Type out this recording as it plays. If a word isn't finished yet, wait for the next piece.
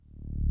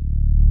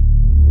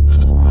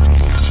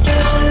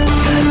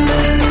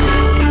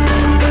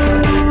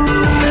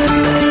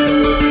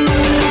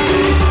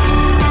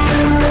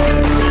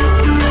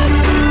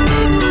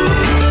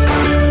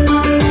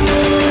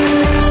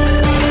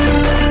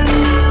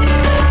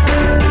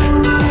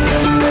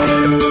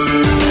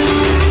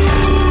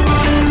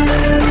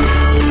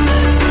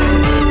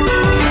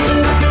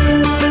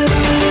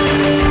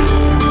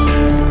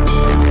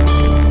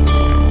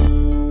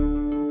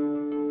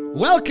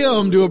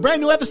welcome to a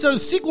brand new episode of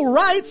Sequel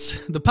Rights,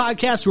 the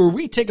podcast where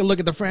we take a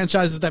look at the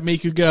franchises that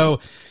make you go,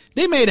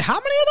 they made how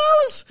many of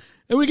those?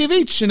 And we give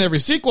each and every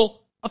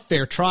sequel a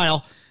fair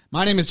trial.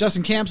 My name is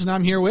Justin Camps, and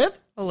I'm here with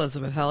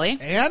Elizabeth Helly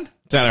and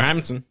Tyler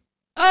Hamilton.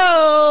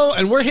 Oh,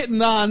 and we're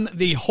hitting on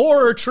the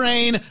horror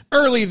train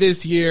early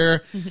this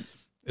year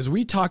as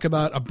we talk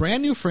about a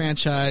brand new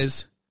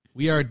franchise.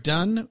 We are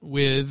done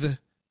with...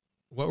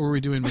 What were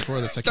we doing before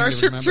this?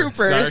 Starship Troopers.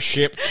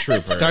 Starship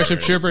Troopers. Starship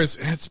Troopers.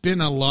 It's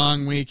been a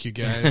long week, you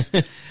guys.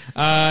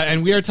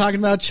 And we are talking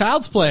about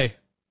Child's Play.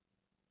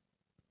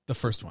 The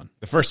first one.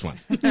 The first one.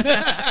 not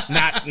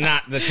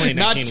the 2019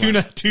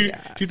 Not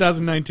one.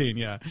 2019,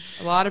 yeah.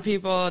 A lot of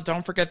people,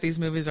 don't forget these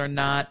movies are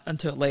not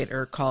until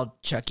later called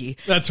Chucky.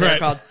 That's They're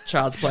right. called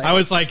Child's Play. I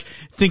was like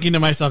thinking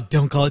to myself,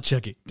 don't call it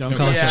Chucky. Don't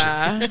call it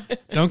Chucky. yeah.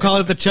 Don't call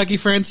it the Chucky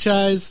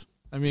franchise.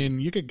 I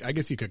mean, I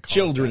guess you could call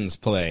Children's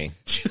play.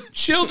 it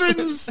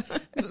children's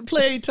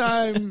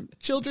playtime,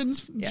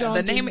 children's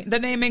Yeah, the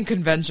naming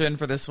convention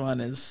for this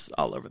one is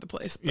all over the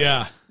place. But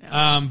Yeah.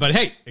 But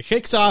hey, it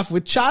kicks off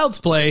with Child's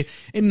Play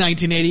in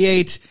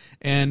 1988.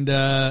 And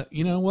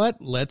you know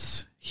what?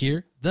 Let's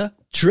hear the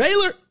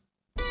trailer.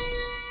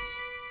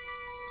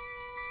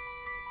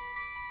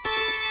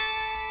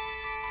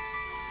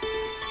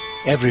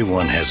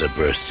 Everyone has a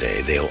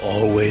birthday they'll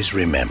always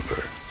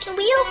remember. Can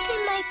we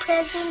open my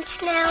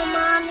presents now,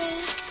 Mommy?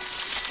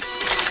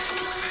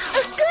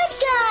 A good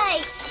guy!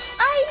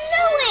 I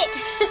knew it!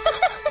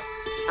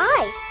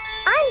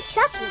 I'm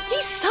Chucky.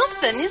 He's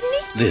something, isn't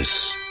he?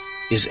 This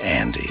is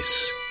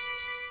Andy's.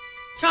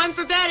 Time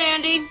for bed,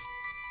 Andy.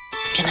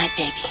 Good night,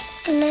 baby.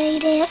 Good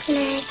night, Aunt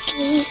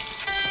Maggie.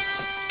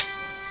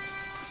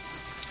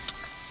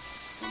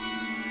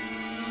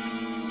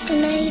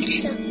 Good night,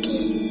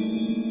 Chucky.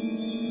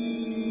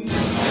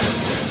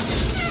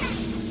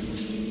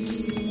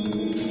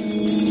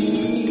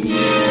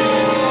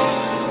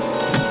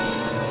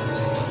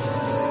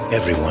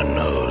 Everyone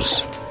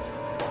knows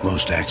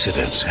most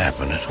accidents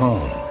happen at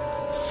home.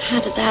 How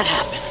did that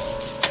happen?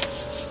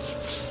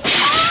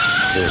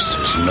 This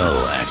is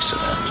no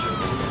accident.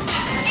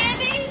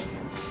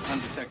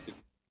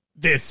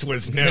 This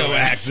was No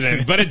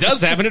accident, but it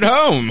does happen at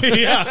home.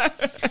 Yeah.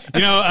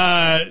 You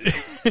know,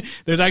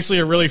 there's actually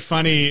a really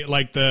funny,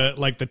 like the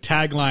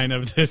tagline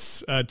of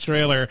this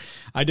trailer.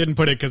 I didn't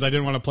put it because I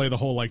didn't want to play the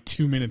whole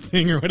 2-minute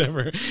thing or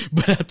whatever.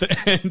 But at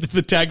the end,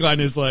 the tagline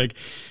is like,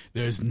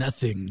 there's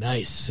nothing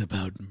nice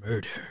about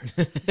murder.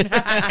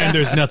 And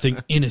there's nothing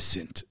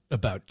innocent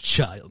about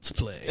Child's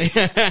Play.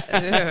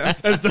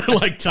 As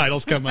the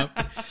titles come up.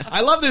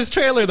 I love this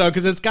trailer though,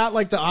 because it's got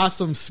the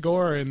awesome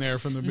score in there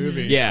from the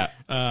movie. Yeah.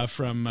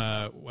 From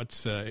it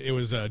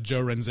was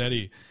Joe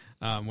Renzetti,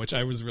 which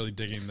I was really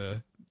digging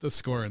the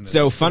score in this.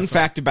 So, fun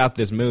fact about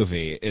this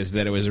movie is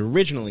that it was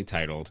originally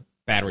titled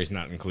Batteries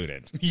Not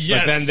Included.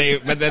 Yes.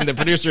 But then the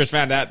producers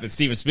found out that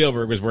Steven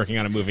Spielberg was working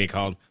on a movie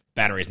called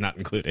Batteries Not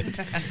Included.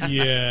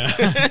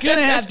 Yeah.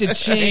 Gonna have to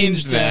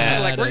change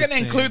that. we're going to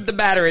include the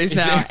batteries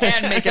now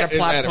and make it a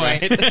plot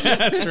point.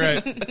 That's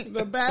right.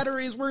 The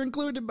batteries were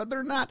included, but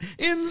they're not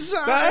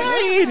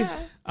inside.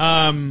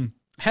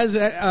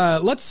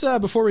 Let's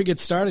before we get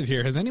started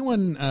here, has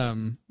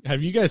anyone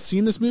have you guys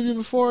seen this movie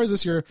before? Is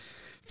this your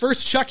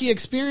first Chucky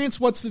experience?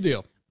 What's the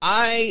deal?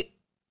 I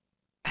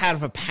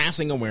have a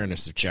passing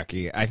awareness of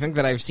Chucky. I think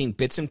that I've seen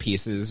bits and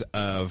pieces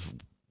of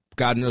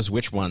God knows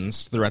which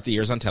ones throughout the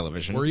years on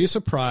television. Were you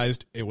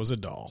surprised it was a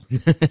doll?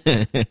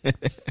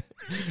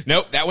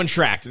 Nope, that one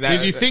tracked.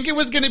 Did you think it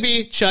was going to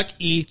be Chuck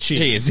E.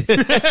 Cheese?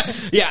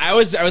 Yeah, I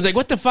was like,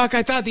 what the fuck?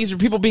 I thought these were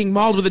people being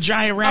mauled with a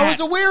giant rat. I was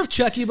aware of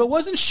Chucky, but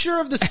wasn't sure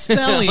of the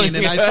spelling,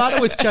 and I thought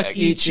it was Chuck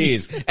E.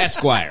 Cheese.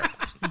 Esquire.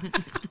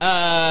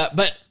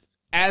 But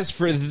as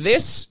for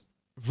this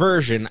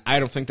version, I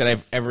don't think that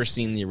I've ever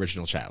seen the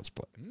original Child's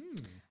Play.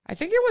 I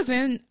think it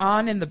was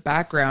on in the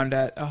background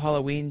at a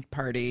Halloween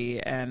party,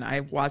 and I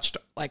watched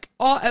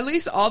at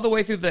least all the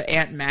way through the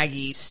Aunt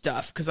Maggie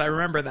stuff because I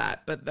remember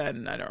that, but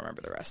then I don't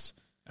remember the rest.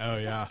 Oh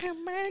yeah,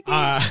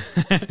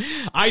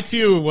 I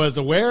too was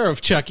aware of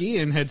Chucky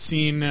and had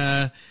seen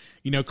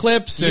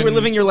clips. You were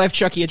living your life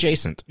Chucky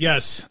adjacent.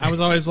 Yes, I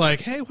was always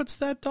like, hey, what's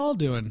that doll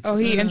doing? Oh,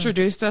 he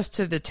introduced us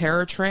to the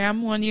Terror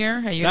Tram one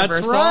year at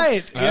Universal. That's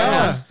right.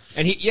 Yeah.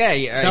 And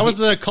that was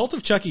the Cult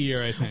of Chucky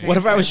year, I think. What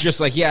if I was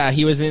just like, yeah,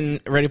 he was in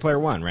Ready Player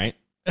One, right?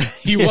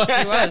 He was.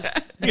 He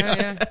was.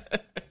 Yeah.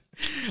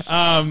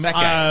 That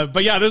guy.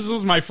 But yeah, this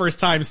was my first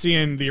time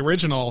seeing the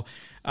original,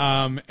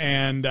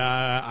 and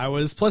I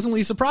was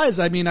pleasantly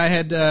surprised. I mean, I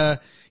had,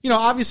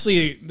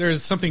 obviously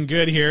there's something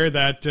good here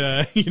that,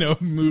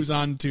 moves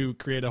on to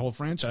create a whole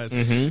franchise.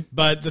 Mm-hmm.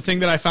 But the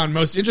thing that I found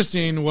most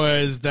interesting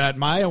was that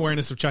my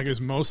awareness of Chucky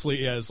was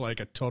mostly as a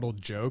total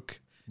joke.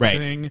 Right.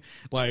 Thing.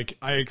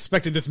 I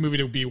expected this movie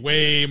to be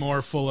way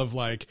more full of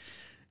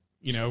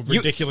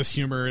ridiculous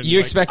humor. And, you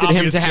expected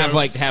him to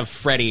jokes. have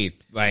Freddy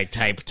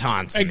type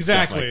taunts. And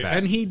exactly, stuff like that.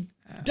 and he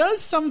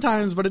does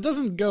sometimes, but it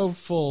doesn't go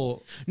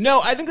full.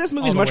 No, I think this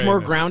movie is the much way more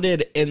in this.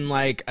 grounded in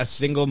like a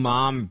single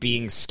mom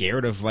being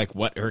scared of like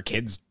what her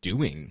kid's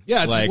doing.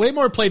 Yeah, it's like, way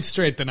more played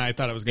straight than I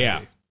thought it was going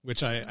to be.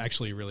 which I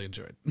actually really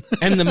enjoyed.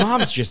 And the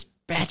mom's just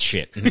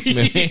batshit in this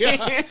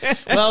movie.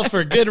 Well,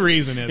 for good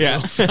reason, is Yeah.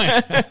 we'll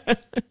find.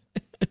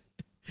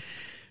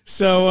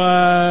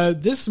 So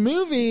this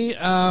movie,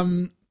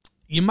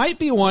 you might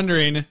be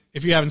wondering,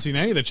 if you haven't seen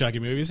any of the Chucky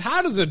movies,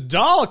 how does a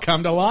doll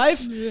come to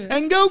life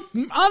and go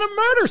on a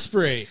murder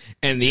spree?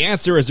 And the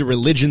answer is a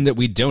religion that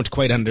we don't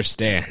quite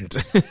understand.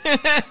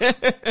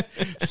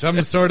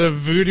 Some sort of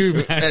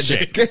voodoo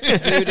magic.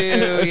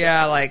 Voodoo,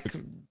 yeah, like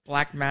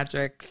black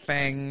magic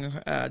thing.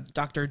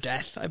 Dr.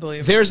 Death, I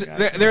believe. There's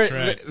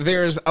right.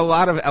 there's a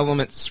lot of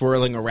elements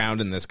swirling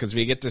around in this because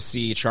we get to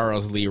see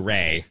Charles Lee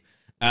Ray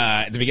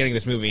at the beginning of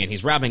this movie, and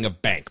he's robbing a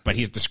bank, but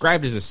he's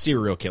described as a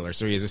serial killer.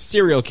 So he's a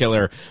serial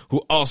killer who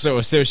also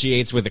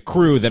associates with a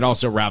crew that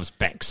also robs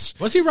banks.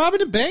 Was he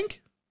robbing a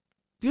bank?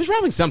 He was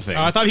robbing something.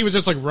 I thought he was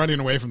just like running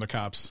away from the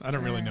cops. I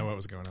don't really know what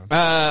was going on.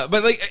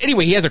 But like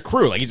anyway, he has a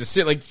crew. Like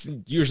he's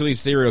usually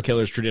serial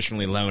killers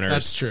traditionally loners.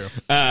 That's true.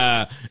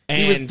 And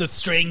He was the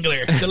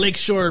Strangler, the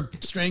Lakeshore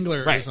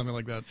Strangler, or Right. something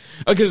like that.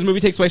 because this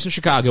movie takes place in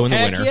Chicago in the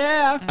winter.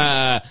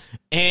 Yeah.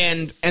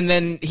 And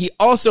then he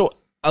also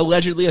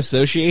allegedly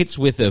associates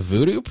with a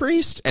voodoo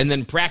priest and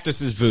then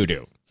practices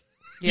voodoo.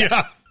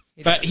 Yeah.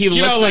 But he You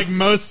looks know, like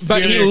most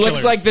But he serial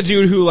looks killers. like the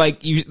dude who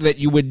that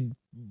you would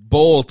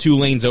bowl 2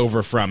 lanes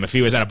over from if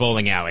he was at a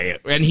bowling alley,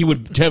 and he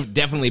would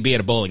definitely be at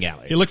a bowling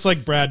alley. He looks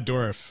like Brad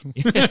Dourif.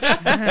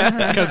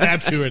 Because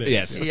that's who it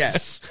is.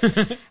 Yes.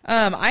 Yes.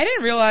 I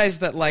didn't realize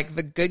that like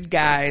the good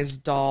guy's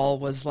doll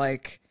was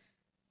like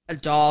a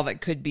doll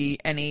that could be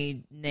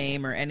any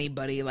name or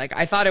anybody. Like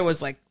I thought it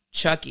was like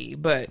Chucky,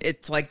 but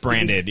it's like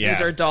Branded, these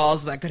are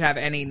dolls that could have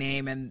any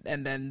name, and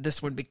then this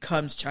one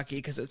becomes Chucky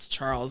because it's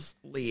Charles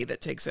Lee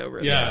that takes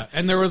over. Yeah,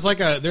 and there's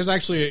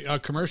actually a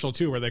commercial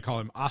too where they call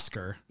him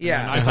Oscar.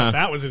 Yeah. And I thought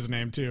that was his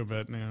name too,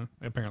 but no,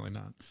 apparently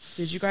not.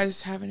 Did you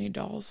guys have any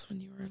dolls when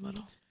you were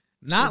little?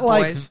 Not The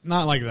like boys.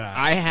 not like that.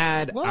 I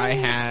had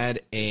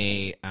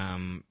a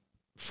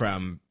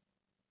from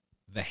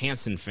the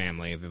Hanson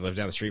family that lived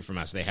down the street from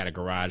us. They had a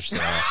garage sale.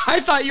 I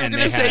thought you were And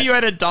going to they say had- you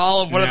had a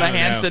doll of one of No, the no.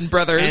 Hanson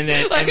brothers. And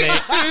then- Like,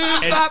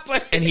 and that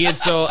way. and he had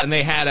sold, and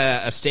they had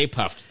a Stay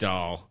Puffed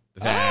doll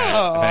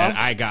that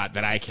I got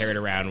that I carried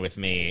around with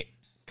me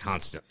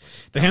constantly.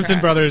 The Hanson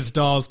Brothers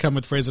dolls come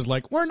with phrases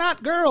like "We're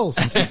not girls"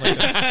 and stuff like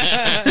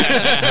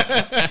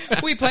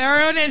that. We play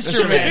our own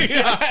instruments.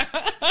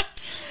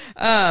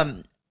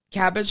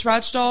 Cabbage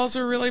Patch dolls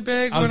are really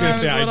big I was when going I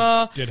to was say little.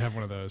 I did have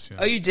one of those. Yeah.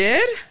 Oh, you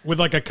did? With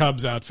like a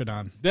Cubs outfit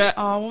on.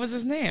 Oh, what was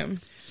his name?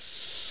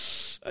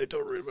 I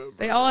don't remember.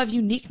 They all have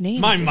unique names.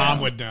 My you mom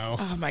know. would know.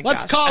 Oh my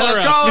Let's gosh. call her. Let's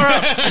up. call her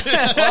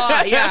up.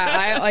 Well,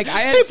 yeah, I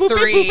had Beep, boop, beep,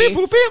 three. boop, beep,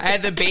 boop, beep. I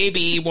had the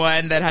baby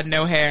one that had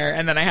no hair,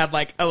 and then I had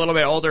like a little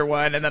bit older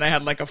one, and then I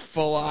had like a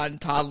full-on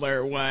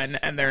toddler one,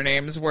 and their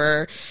names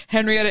were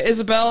Henrietta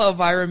Isabel,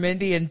 Elvira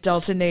Mindy, and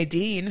Delta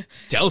Nadine.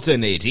 Delta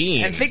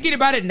Nadine. And thinking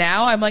about it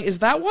now, I'm like, is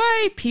that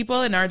why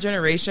people in our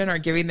generation are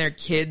giving their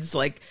kids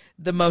like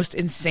the most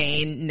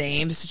insane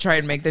names to try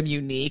and make them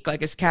unique?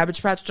 Like, is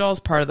Cabbage Patch Dolls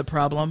part of the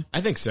problem? I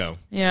think so.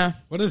 Yeah.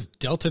 What is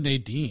Delta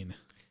Nadine?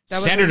 That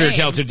was her Senator name.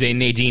 Delta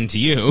Nadine to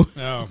you.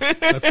 Oh,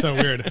 that's so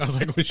weird. I was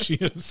like, was she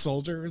a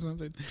soldier or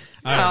something?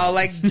 Oh,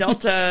 like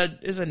Delta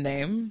is a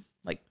name,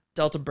 like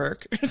Delta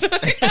Burke.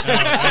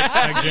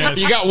 I guess.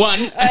 You got one.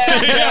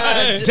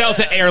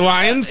 Delta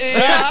Airlines.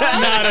 That's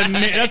not a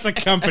name. That's a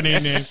company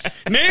name.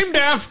 Named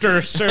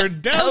after Sir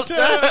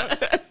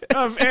Delta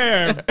of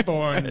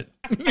Airborne.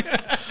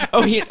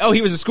 Oh,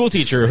 he was a school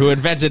teacher who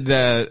invented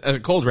a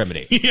cold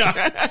remedy.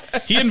 Yeah.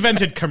 He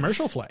invented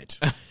commercial flight.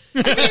 I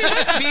mean, it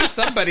must be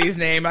somebody's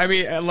name. I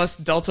mean, unless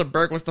Delta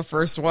Burke was the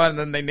first one, and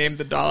then they named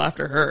the doll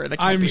after her. That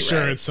can't I'm be sure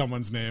right. it's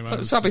someone's name. So-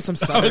 it's probably some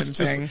Southern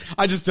thing.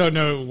 I just don't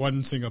know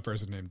one single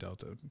person named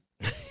Delta.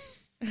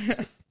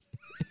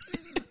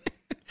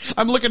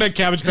 I'm looking at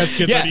Cabbage Patch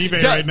Kids on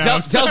eBay right now.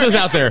 Delta's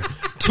out there.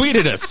 Tweet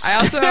at us. I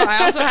also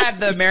had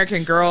the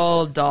American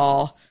Girl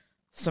doll,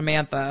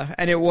 Samantha,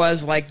 and it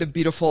was like the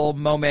beautiful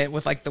moment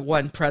with like the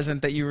one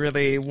present that you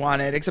really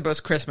wanted, except it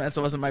was Christmas.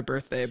 It wasn't my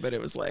birthday, but it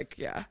was like,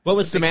 yeah. What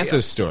was It's a big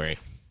Samantha's story?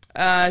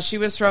 deal. She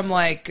was from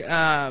like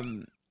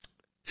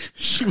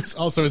She was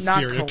also a not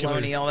serial killer.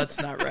 colonial. That's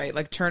not right.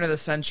 Like turn of the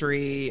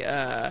century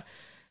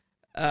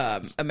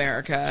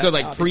America. So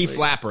like obviously.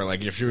 pre-flapper,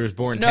 like if she was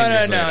born 10 No,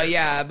 years no, later.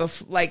 yeah.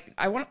 Like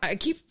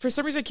for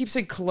some reason I keep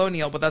saying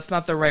colonial, but that's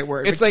not the right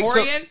word. It's like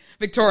so-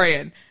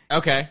 Victorian,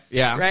 Okay,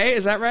 yeah. right?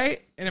 Is that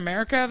right? In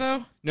America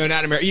though? No,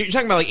 not America. You're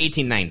talking about like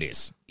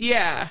 1890s.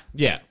 Yeah.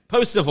 Yeah.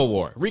 Post-Civil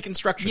War.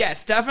 Reconstruction.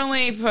 Yes,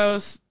 definitely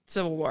post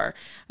Civil War.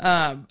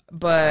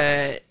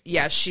 But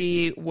yeah,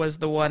 she was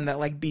the one that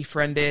like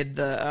befriended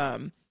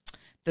the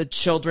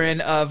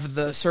children of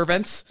the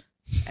servants.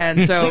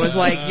 And so it was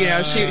like, you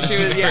know, she was,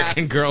 yeah.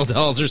 American Girl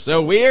dolls are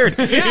so weird.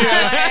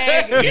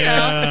 Yeah, like, you Yeah.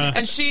 know,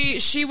 and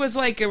she was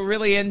like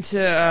really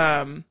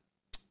into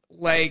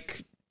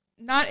like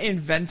not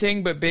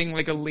inventing, but being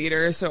like a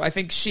leader. So I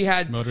think she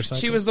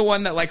Motorcycles? was the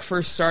one that like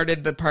first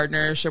started the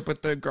partnership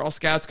with the Girl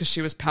Scouts because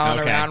she was palling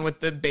Okay. around with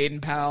the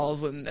Baden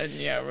pals and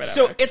yeah, whatever.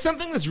 So it's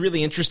something that's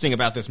really interesting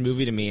about this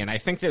movie to me, and I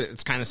think that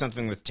it's kind of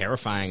something that's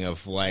terrifying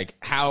of like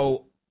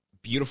how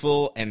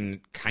beautiful and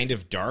kind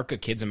of dark a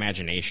kid's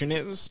imagination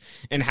is,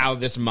 and how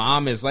this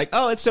mom is like,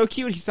 oh, it's so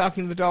cute, he's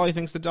talking to the doll, he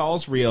thinks the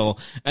doll's real,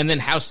 and then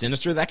how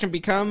sinister that can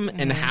become,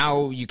 and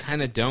how you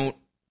kind of don't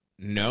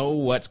know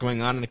what's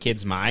going on in a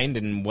kid's mind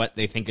and what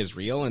they think is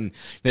real, and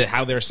that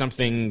how there's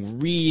something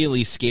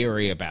really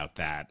scary about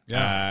that.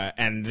 Yeah.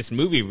 And this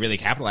movie really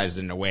capitalizes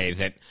in a way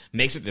that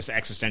makes it this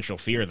existential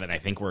fear that I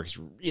think works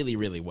really,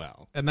 really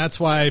well. And that's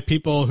why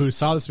people who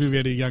saw this movie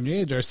at a young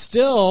age are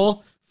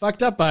still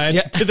fucked up by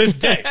it to this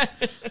day.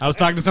 I was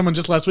talking to someone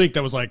just last week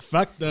that was like,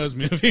 fuck those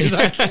movies.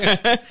 I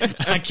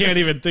can't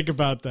even think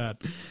about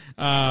that.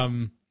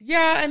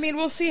 yeah, I mean,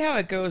 we'll see how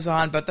it goes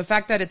on, but the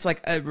fact that it's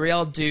like a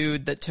real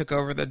dude that took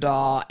over the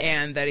doll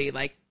and that he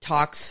like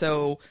talks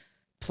so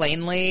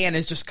plainly and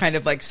is just kind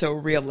of like so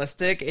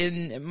realistic,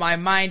 in my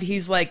mind,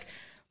 he's like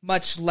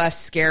much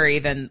less scary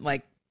than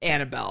like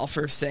Annabelle,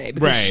 per se,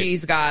 because Right.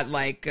 she's got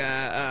like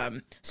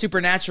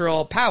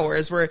supernatural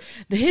powers, where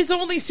his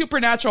only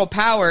supernatural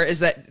power is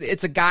that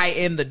it's a guy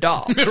in the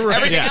doll.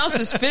 Everything else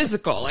is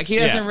physical. Like he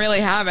doesn't really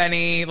have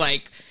any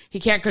like. He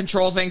can't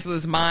control things with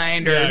his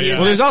mind, or he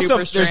Well, doesn't have super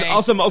there's strength.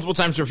 also multiple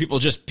times where people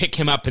just pick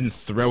him up and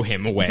throw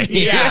him away.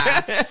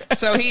 Yeah.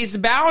 So he's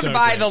bound So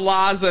by good. the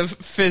laws of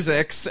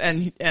physics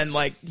and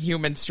like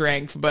human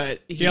strength, but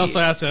He also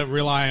has to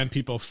rely on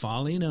people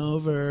falling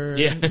over,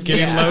 Yeah.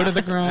 getting Yeah. low to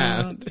the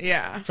ground,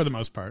 yeah. for the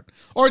most part.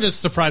 Or just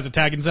surprise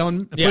attacking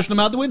someone and pushing them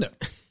out the window.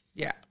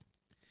 Yeah.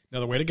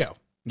 Another way to go.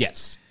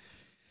 Yes.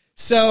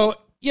 So,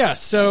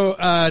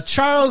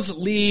 Charles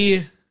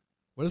Lee,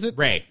 what is it?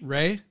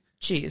 Ray.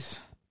 Cheese.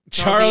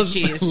 Charles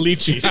Cheese. Lee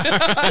Cheese.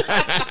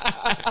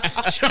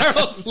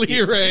 Charles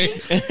Lee Ray.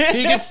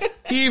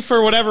 He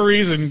for whatever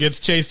reason gets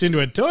chased into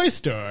a toy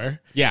store.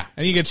 Yeah.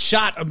 And he gets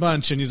shot a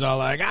bunch, and he's all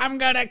like, "I'm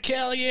gonna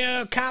kill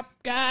you, cop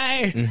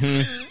guy."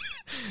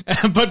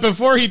 Mm-hmm. But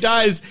before he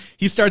dies,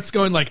 he starts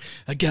going like,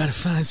 "I gotta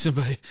find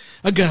somebody.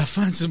 I gotta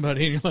find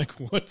somebody." And you're like,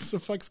 "What the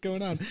fuck's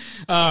going on?"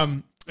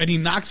 And he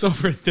knocks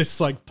over this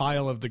like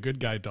pile of the good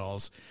guy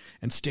dolls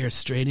and stares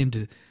straight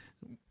into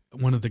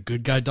one of the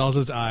good guy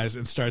dolls' eyes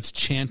and starts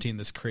chanting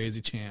this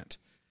crazy chant.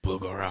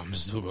 Boogaram,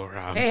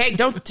 Zoogaram. Hey,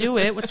 don't do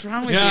it. What's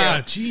wrong with Yeah,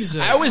 you?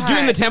 Jesus. I was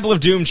doing the Temple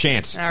of Doom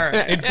chant. All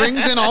right. It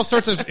brings in all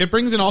sorts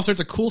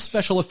of cool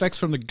special effects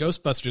from the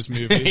Ghostbusters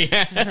movie.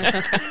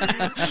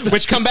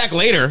 Which come back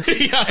later.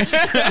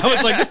 I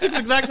was like, this looks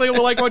exactly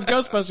like what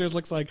Ghostbusters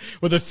looks like,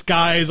 where the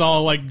sky is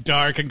all like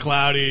dark and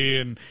cloudy,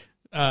 and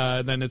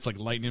then it's like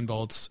lightning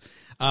bolts.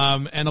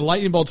 And a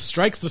lightning bolt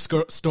strikes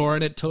the store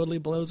and it totally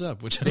blows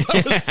up, which I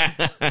thought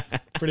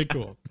was pretty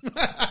cool.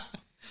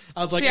 I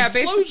was like, So yeah,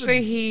 explosions.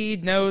 basically he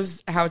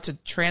knows how to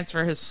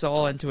transfer his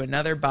soul into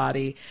another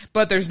body,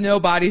 but there's no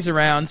bodies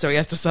around, so he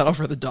has to settle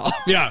for the doll.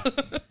 Yeah.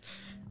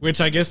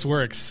 Which I guess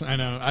works. I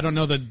know. I don't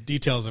know the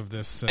details of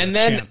this. And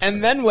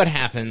then what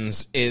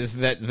happens is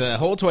that the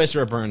whole toy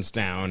store burns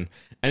down,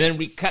 and then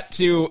we cut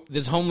to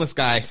this homeless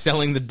guy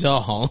selling the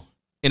doll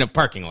in a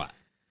parking lot.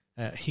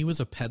 He was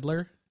a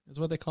peddler, is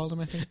what they called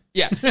him, I think.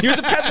 Yeah, he was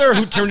a peddler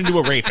who turned into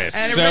a rapist.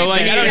 And a So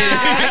like, I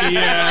rapist, don't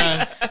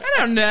yeah.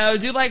 I don't know.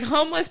 Do like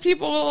homeless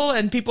people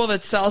and people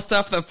that sell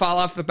stuff that fall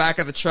off the back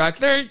of the truck,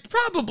 they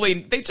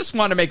just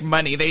want to make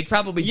money. They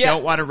probably Yeah.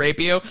 don't want to rape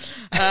you.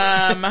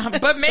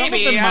 But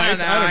maybe, them I might. don't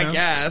know, I don't I know.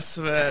 guess.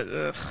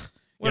 But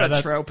what Yeah, a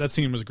that, trope. That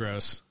scene was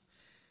gross.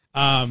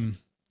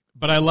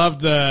 But I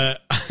love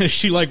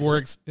she like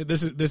works.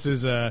 This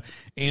is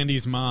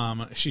Andy's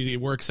mom. She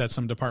works at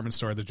some department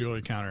store at the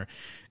jewelry counter.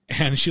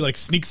 And she like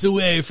sneaks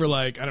away for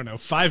like, I don't know,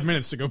 5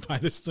 minutes to go buy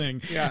this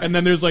thing. Yeah. And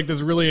then there's like this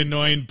really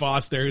annoying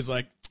boss there who's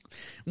like,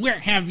 "Where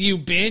have you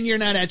been? You're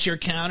not at your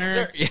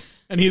counter."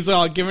 And he's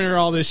all giving her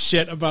all this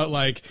shit about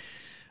like,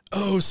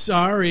 "Oh,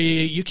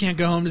 sorry, you can't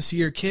go home to see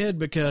your kid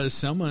because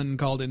someone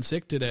called in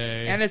sick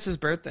today." And it's his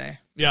birthday.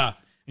 Yeah. And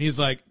he's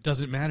like,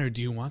 "Doesn't matter.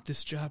 Do you want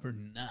this job or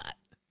not?"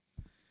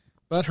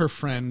 But her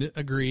friend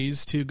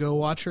agrees to go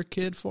watch her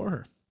kid for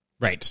her.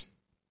 Right.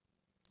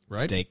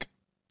 Right? Steak.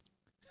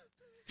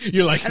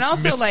 You're like, And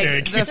also,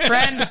 mistake. like, the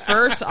friend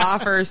first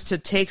offers to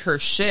take her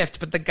shift,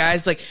 but the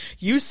guy's like,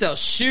 "You sell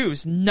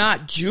shoes,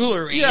 not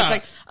jewelry." Yeah. It's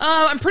like,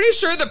 I'm pretty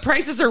sure the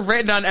prices are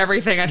written on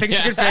everything. I think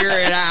she could figure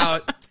it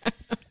out.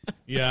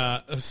 Yeah,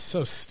 it was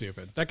so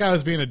stupid. That guy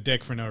was being a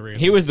dick for no reason.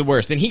 He was the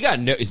worst, and he got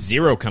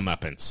zero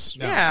comeuppance.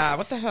 Yeah,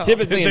 what the hell?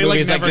 Typically in They, like,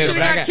 movies like never this, should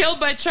Should have that got guy- killed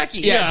by Chucky.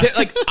 Yeah,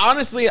 like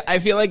honestly, I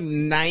feel like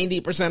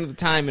 90% of the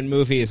time in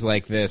movies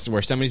like this,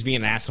 where somebody's being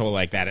an asshole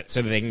like that,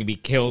 so that they can be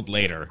killed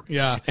later.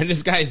 Yeah. and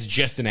this guy's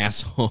just an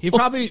asshole. He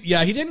probably,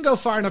 he didn't go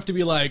far enough to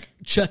be like,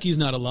 Chucky's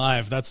not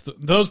alive.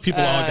 Those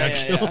people all got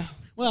yeah, killed. yeah.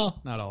 Well,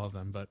 not all of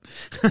them, but.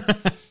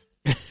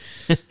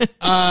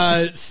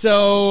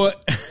 So,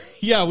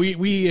 yeah,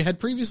 we had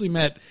previously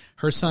met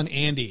her son,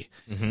 Andy,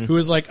 who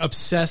was like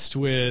obsessed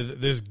with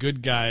this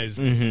Good Guys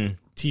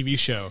TV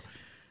show.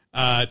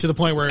 to the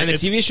point where And the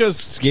it's, TV show's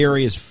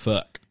scary as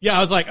fuck. yeah, I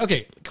was like,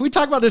 okay, can we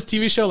talk about this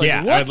TV show? Like,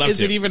 Yeah, what I'd love is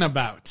to. it even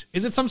about?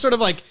 Is it some sort of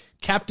like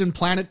Captain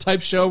Planet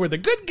type show where the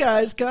good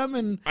guys come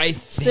and I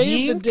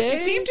save the think- day? They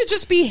seem to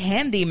just be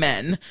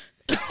handymen.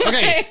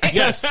 Okay,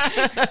 yes.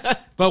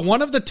 But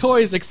one of the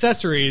toys'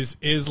 accessories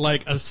is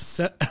like a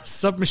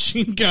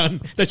submachine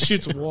gun that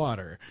shoots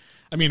water.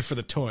 I mean, for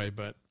the toy,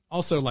 but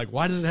also, like,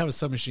 why does it have a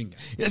submachine gun?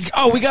 It's,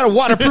 oh, we got to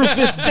waterproof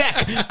this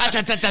deck.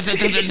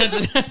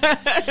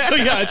 So,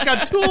 yeah, it's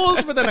got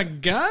tools, but then a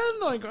gun?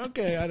 Like,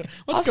 okay,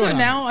 what's Also, going on?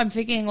 now I'm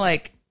thinking,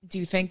 like, do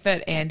you think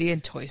that Andy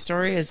in Toy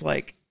Story is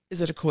like,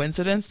 is it a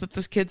coincidence that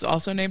this kid's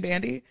also named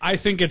Andy? I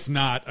think it's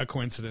not a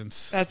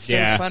coincidence. That's so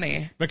Yeah.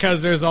 funny.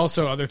 Because there's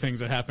also other things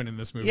that happen in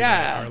this movie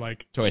Yeah. that are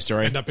like Toy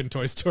Story. end up in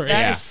Toy Story.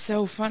 That is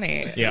so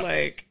funny. Yeah.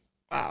 Like,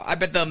 wow. I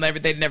bet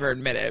they'd never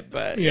admit it,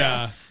 but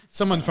Yeah.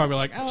 Someone's probably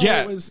like, oh,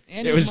 Yeah, it was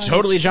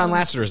totally John son.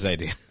 Lasseter's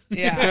idea.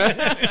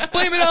 yeah.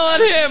 Blame it all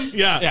on him.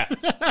 Yeah.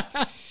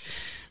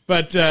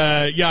 But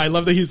yeah, I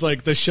love that he's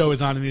like, the show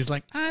is on and he's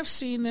like, I've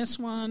seen this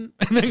one,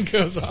 and then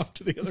goes off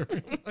to the other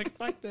room. Like,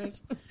 fuck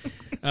this.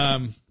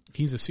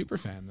 He's a super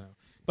fan though.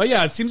 But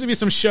yeah, it seems to be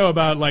some show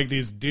about like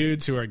these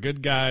dudes who are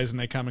good guys and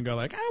they come and go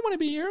like, I want to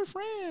be your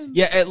friend.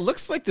 Yeah, it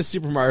looks like the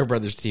Super Mario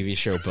Brothers TV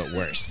show, but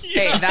worse.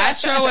 Hey, that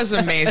show was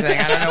amazing.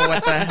 I don't know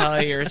what the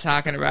hell you're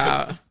talking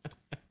about.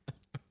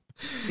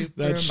 Super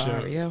That show.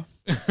 Mario.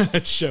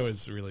 That show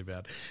is really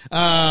bad.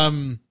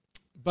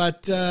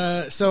 But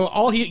so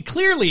all he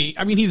clearly,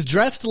 I mean, he's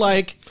dressed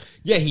like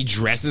Yeah, he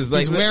dresses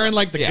like he's wearing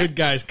like the yeah. good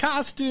guy's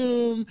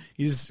costume.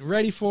 He's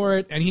ready for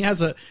it, and he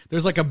has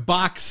there's like a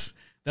box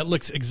that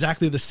looks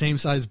exactly the same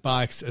size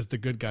box as the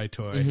good guy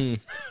toy,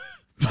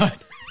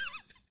 but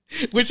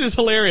which is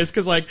hilarious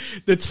because like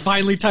it's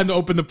finally time to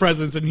open the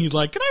presents, and he's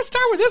like, "Can I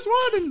start with this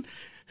one?" And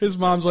his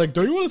mom's like,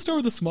 "Don't you want to start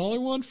with the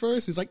smaller one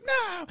first?" He's like,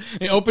 "No."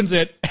 And he opens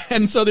it,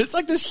 and so there's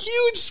like this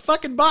huge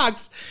fucking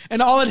box,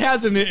 and all it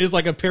has in it is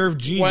like a pair of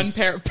jeans. One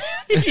pair of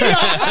pants.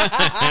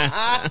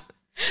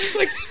 It's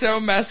like so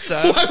messed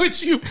up. Why would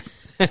you put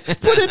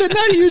it in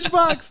that huge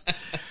box?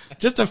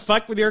 Just to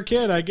fuck with your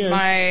kid, I guess.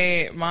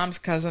 My mom's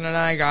cousin and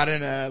I got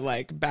in a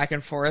like back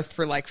and forth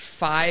for like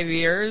 5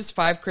 years,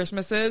 5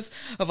 Christmases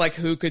of like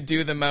who could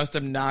do the most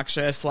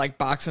obnoxious like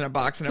box in a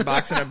box in a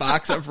box in a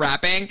box of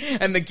wrapping,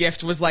 and the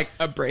gift was like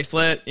a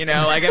bracelet, you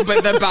know, like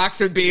but the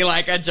box would be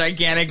like a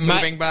gigantic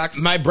moving box.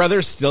 My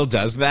brother still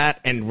does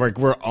that, and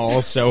we're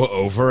all so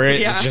over it.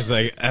 Yeah. It's just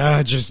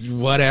like, just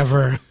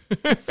whatever.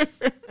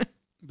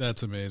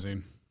 That's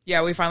amazing.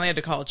 Yeah, we finally had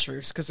to call a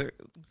truce because it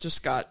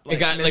just got like, It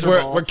got like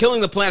miserable. we're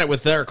killing the planet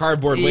with our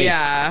cardboard waste.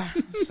 Yeah.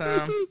 So,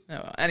 oh,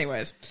 well.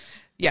 Anyways,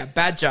 yeah,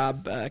 bad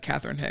job,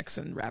 Catherine Hicks,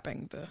 in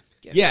wrapping the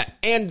gift. Yeah,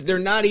 and they're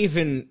not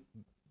even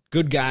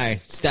good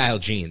guy style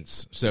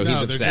jeans, so No, he's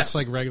they're upset. just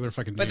like regular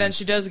fucking. But then jeans.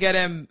 she does get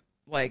him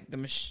like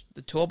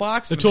the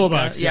toolbox. The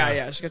toolbox, Yeah,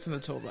 yeah. she gets him the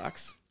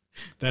toolbox.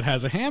 that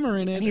has a hammer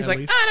in it. And he's at like,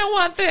 least. I don't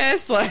want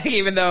this. Like,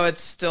 even though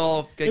it's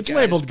still good It's guys.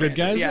 labeled good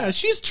branded. guys. Yeah.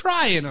 She's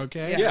trying.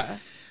 Okay. Yeah.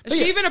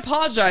 She even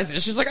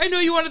apologizes. She's like, I know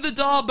you wanted the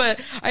doll,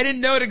 but I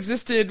didn't know it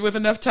existed with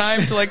enough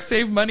time to like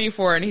save money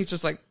for it. And he's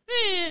just like,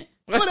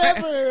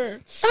 Whatever.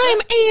 I'm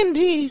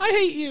Andy. I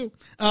hate you.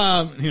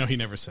 He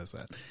never says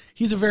that.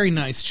 He's a very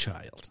nice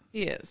child.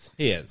 He is.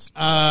 He is.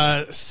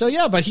 So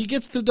yeah, but he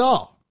gets the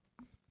doll,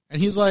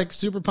 and he's like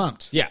super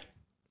pumped. Yeah.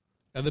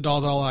 And the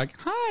doll's all like,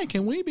 "Hi,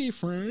 can we be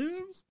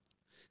friends?"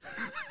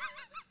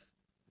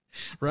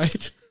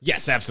 Right?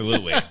 Yes,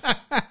 absolutely.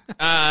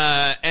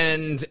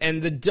 And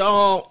the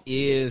doll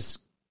is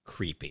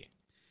creepy.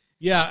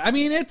 Yeah, I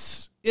mean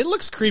it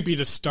looks creepy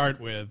to start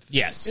with.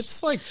 Yes.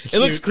 It's like It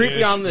looks creepy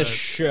cute-ish, on the but-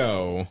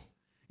 show.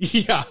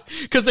 Yeah,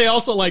 because they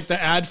also like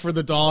the ad for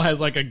the doll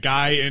has like a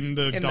guy in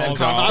the In the doll's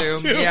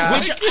costume,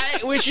 yeah.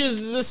 Which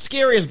is the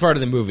scariest part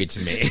of the movie to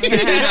me.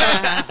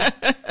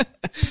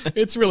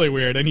 It's really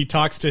weird, and he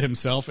talks to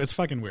himself. It's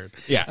fucking weird.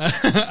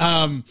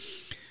 Yeah.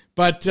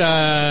 But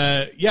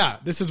yeah,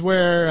 this is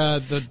where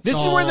This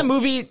is where the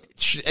movie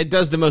it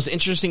does the most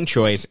interesting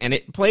choice, and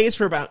it plays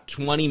for about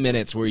 20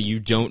 minutes where you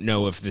don't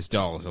know if this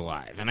doll is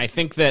alive. And I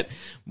think that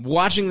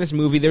watching this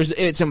movie,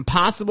 it's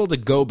impossible to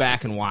go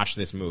back and watch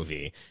this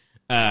movie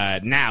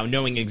now,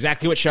 knowing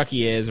exactly what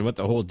Chucky is and what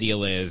the whole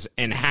deal is,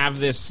 and have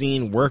this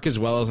scene work as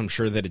well as I'm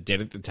sure that it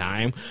did at the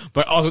time.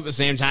 But also at the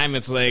same time,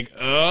 it's like,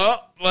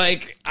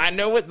 I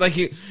know what,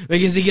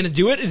 is he going to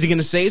do it? Is he going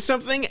to say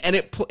something? And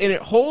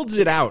it holds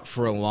it out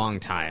for a long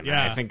time. Yeah.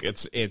 And I think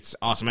it's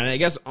awesome. And I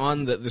guess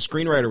on the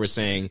screenwriter was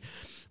saying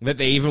that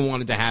they even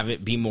wanted to have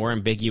it be more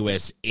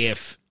ambiguous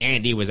if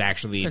Andy was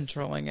actually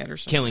Controlling it or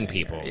something. killing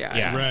people.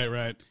 Yeah.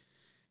 Right.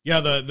 Yeah,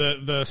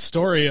 the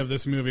story of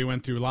this movie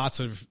went through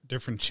lots of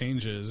different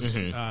changes,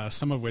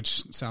 some of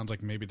which sounds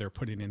like maybe they're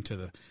putting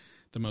into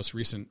the most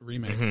recent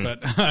remake.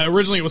 But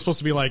originally it was supposed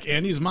to be like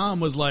Andy's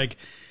mom was like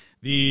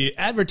the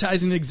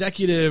advertising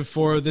executive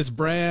for this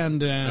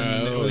brand,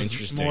 and it was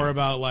interesting. more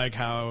about like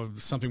how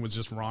something was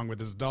just wrong with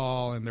his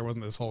doll, and there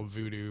wasn't this whole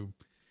voodoo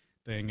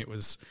thing. It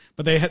was,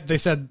 but they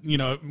said, you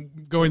know,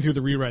 going through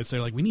the rewrites,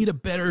 they're like, we need a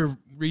better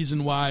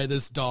reason why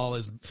this doll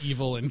is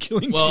evil and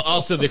killing. Well, people.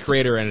 also the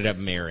creator ended up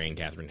marrying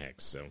Catherine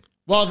Hicks. So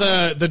well,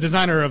 the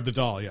designer of the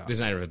doll, yeah,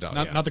 designer of the doll,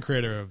 not the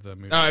creator of the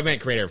movie. Oh, I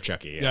meant creator of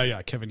Chucky.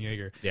 Yeah, Kevin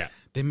Yeager. Yeah.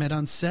 They met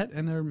on set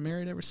and they're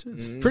married ever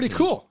since. Pretty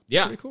cool.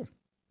 Yeah. Pretty cool.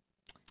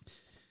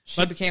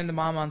 She became the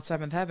mom on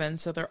Seventh Heaven,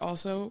 so they're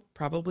also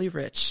probably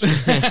rich.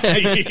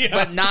 Yeah.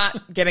 But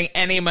not getting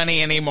any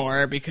money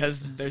anymore because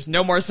there's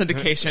no more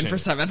syndication for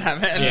Seventh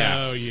Heaven.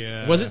 Yeah. Oh,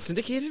 yeah. Was it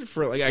syndicated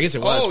for, like, I guess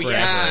it was Oh,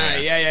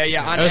 forever.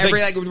 yeah. On I was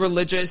every like-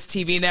 religious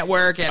TV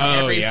network and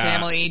Oh, every yeah.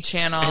 family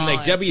channel. And,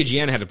 like,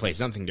 WGN had to play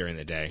something during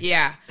the day.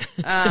 Yeah.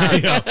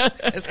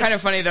 It's kind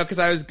of funny, though, because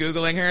I was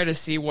Googling her to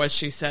see what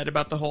she said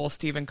about the whole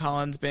Stephen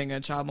Collins being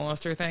a child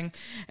molester thing.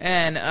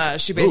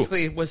 And she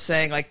basically was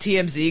saying, like,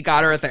 TMZ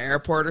got her at the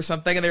airport or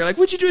something. And they were like,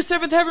 would you do a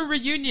Seventh Heaven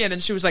reunion?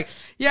 And she was like,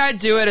 yeah, I'd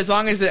do it as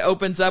long as it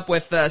opens up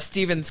with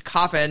Stephen's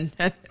coffin.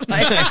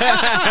 Like,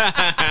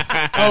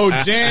 Oh,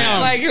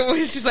 damn. like, it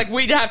was just like,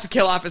 we'd have to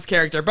kill off his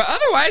character. But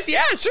otherwise,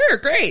 yeah, sure,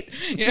 great.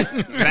 Yeah.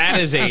 That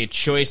is a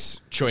choice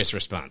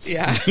response.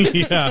 Yeah.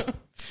 Yeah.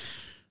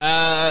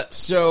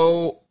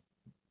 So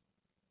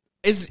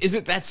is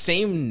it that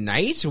same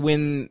night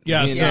when?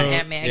 Yeah, when- so- Yeah,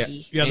 Aunt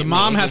Maggie. Yeah, the Aunt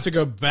mom Maggie. has to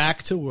go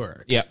back to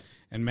work. Yep.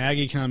 And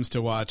Maggie comes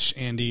to watch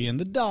Andy and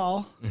the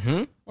doll.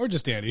 Mm-hmm. Or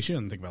just Andy. She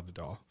doesn't think about the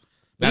doll.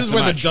 Not This is so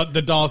where much.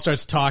 the doll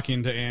starts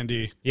talking to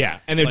Andy. Yeah,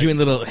 and they're Like- doing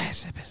little.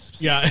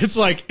 Yeah, it's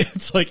like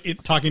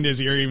it talking to his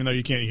ear even though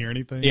you can't hear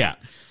anything. Yeah.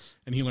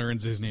 And he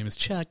learns his name is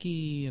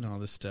Chucky and all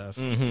this stuff.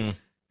 Mm-hmm.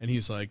 And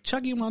he's like,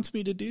 Chucky wants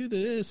me to do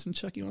this and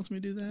Chucky wants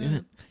me to do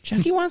that.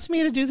 Chucky wants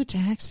me to do the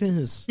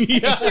taxes.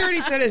 He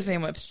already said his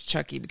name was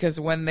Chucky because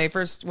when he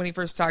first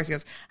talks, he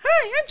goes,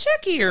 "Hi, I'm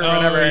Chucky" or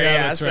whatever.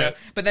 yeah, that's right.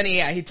 But then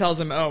he tells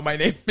him, "Oh, my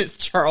name is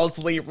Charles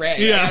Lee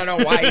Ray." Yeah. I don't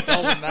know why he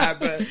tells him that,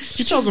 but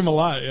He tells him a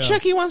lot. Yeah.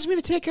 Chucky wants me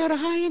to take out a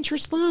high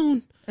interest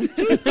loan.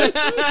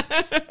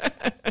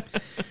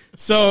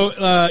 So,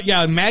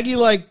 Maggie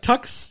like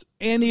tucks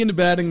Andy into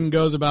bed and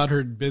goes about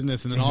her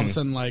business. And then all of a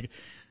sudden, like,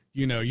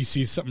 you know, you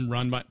see something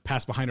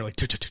pass behind her, like,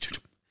 tuk, tuk, tuk,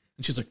 tuk.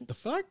 And she's like, the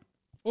fuck?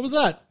 What was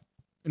that?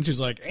 And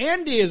she's like,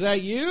 Andy, is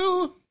that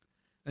you?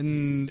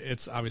 And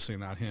it's obviously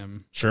not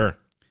him. Sure.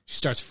 She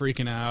starts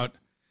freaking out.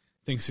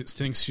 Thinks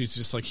she's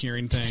just like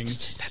hearing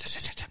things.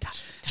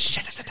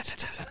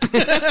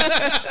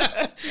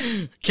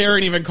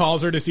 Karen even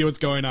calls her to see what's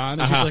going on,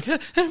 and she's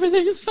like,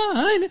 "Everything is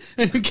fine."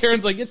 And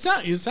Karen's like,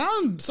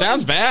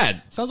 Sounds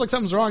bad. Sounds like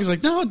something's wrong." He's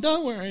like, "No,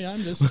 don't worry.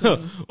 I'm just." Well,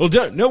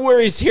 no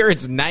worries here.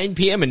 It's 9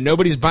 p.m. and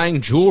nobody's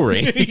buying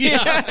jewelry.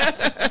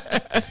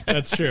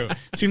 That's true.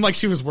 It seemed like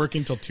she was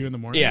working till 2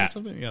 a.m. Yeah. or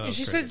something. Yeah, that was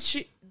she crazy.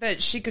 said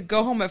that she could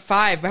go home at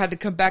 5, but had to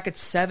come back at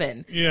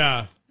 7.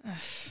 Yeah.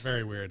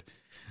 Very weird.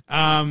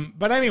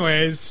 But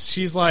anyways,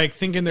 she's like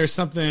thinking there's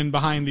something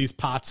behind these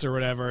pots or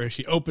whatever.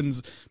 She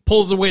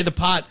pulls away the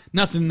pot,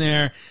 nothing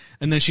there.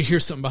 And then she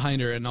hears something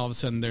behind her, and all of a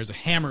sudden there's a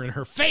hammer in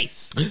her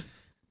face.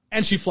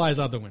 And she flies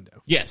out the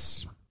window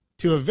Yes.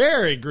 to a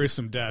very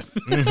gruesome death.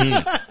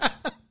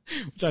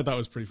 Which I thought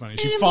was pretty funny.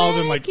 She falls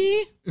and like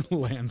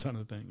lands on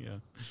the thing. Yeah.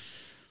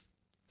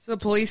 So the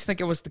police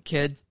think it was the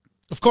kid.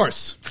 Of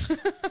course.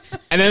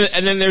 And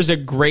then there's a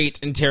great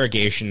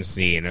interrogation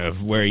scene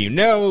of where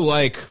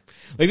like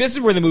this is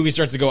where the movie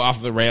starts to go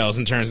off the rails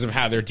in terms of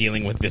how they're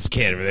dealing with this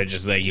kid, where they're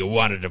just like, you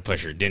wanted to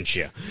push her, didn't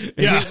you? And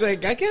Yeah. he's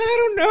like, I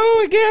don't know,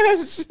 I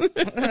guess.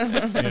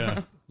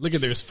 Yeah. Look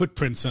at there's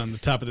footprints on the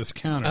top of this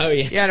counter. Oh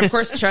yeah. Yeah, and of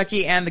course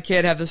Chucky and the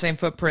kid have the same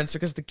footprints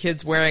because the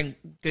kid's wearing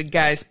good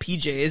guy's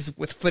PJs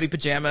with footy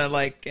pajama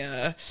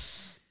Yeah,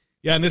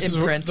 and this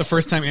Imprint. is the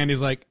first time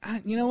Andy's like,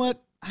 you know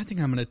what? I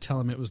think I'm going to tell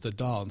him it was the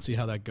doll and see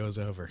how that goes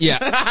over.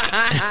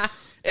 Yeah.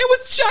 It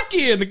was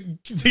Chucky, and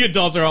the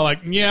adults are all like,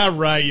 "Yeah,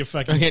 right, you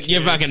fucking kid."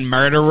 You fucking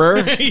murderer.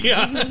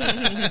 Yeah,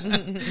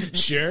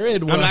 sure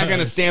it was. I'm not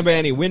gonna stand by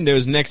any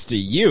windows next to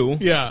you.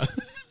 Yeah,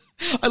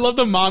 I love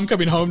the mom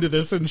coming home to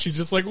this, and she's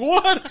just like,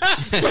 "What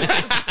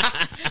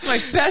happened?"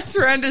 like best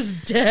friend is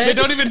dead. They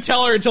don't even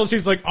tell her until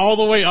she's like all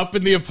the way up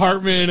in the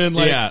apartment and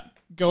like Yeah.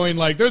 going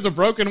like, "There's a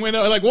broken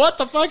window." Like, what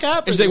the fuck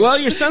happened? She's like, well,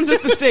 your son's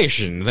at the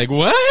station. Like,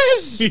 what?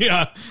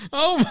 yeah.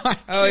 Oh my.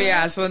 Oh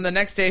yeah, so then the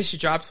next day she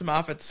drops him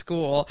off at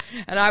school,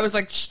 and I was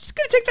like, she's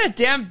gonna take that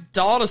damn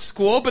doll to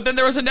school. But then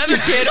there was another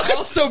kid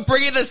also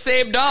bringing the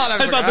same doll, and I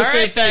was I like, thought the all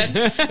same right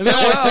then, And then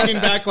I was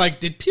thinking back, like,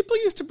 did people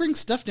used to bring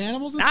stuffed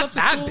animals and not stuff to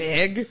that school?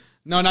 big.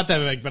 No, not that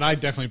big, but I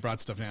definitely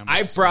brought stuffed animals.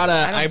 I to school. brought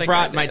don't I think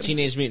brought I my did.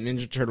 Teenage Mutant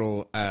Ninja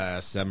Turtle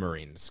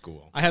submarine to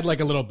school. I had like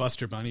a little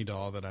Buster Bunny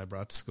doll that I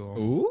brought to school.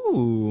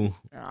 Ooh.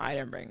 No, I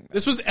didn't bring.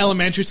 This was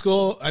elementary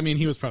school. I mean,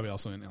 he was probably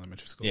also in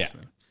elementary school. Yeah. So.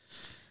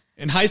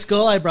 In high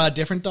school, I brought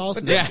different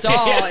dolls. This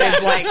doll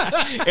is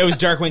like It was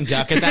Darkwing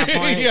Duck at that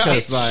point. Yeah. 'cause,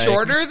 it's like,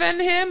 shorter than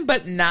him,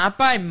 but not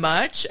by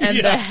much, and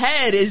Yeah. the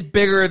head is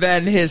bigger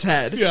than his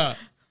head. Yeah.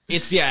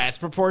 It's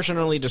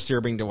proportionally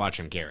disturbing to watch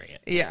him carry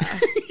it. Yeah.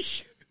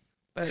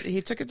 But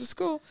he took it to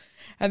school.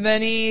 And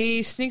then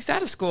he sneaks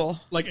out of school.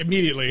 Like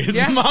immediately. His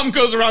Yeah. mom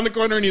goes around the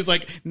corner and he's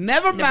like,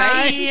 never mind.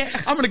 Bye.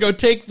 I'm going to go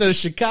take the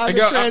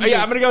Chicago Transit.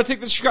 I'm going to go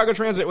take the Chicago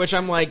Transit, which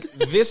I'm like,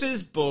 this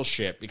is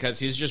bullshit because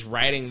he's just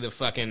riding the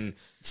fucking...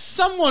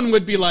 Someone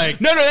would be like,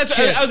 No, that's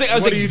 "Kid, I was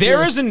what like, are you there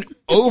doing?" is an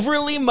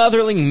overly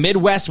motherling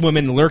Midwest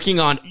woman lurking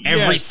on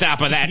every Yes.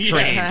 stop of that Yes.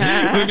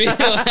 train. Would be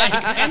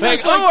like,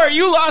 oh, are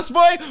you lost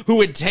boy? Who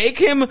would take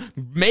him,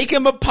 make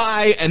him a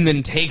pie, and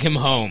then take him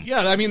home?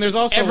 Yeah, I mean, there's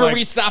also Every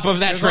like, stop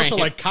of that there's train. also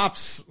like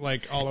cops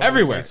like all over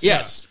Everywhere. the place.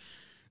 Yes.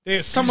 Yeah.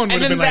 Someone would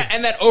And have then been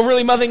like, that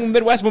overly mothering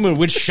Midwest woman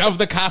would shove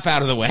the cop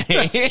out of the way.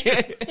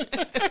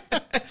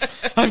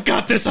 I've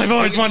got this. I've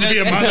always wanted to be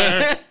a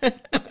mother.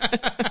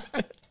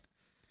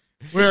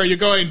 Where are you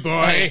going,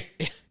 boy?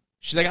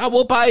 She's like, oh,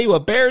 we'll buy you a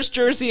Bears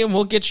jersey and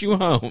we'll get you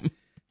home.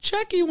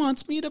 Chucky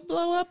wants me to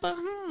blow up a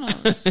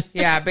house.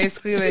 Yeah,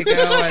 basically they go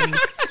and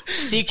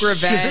seek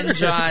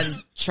revenge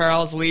on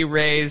Charles Lee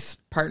Ray's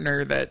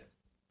partner that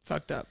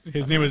fucked up.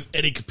 His name was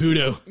Eddie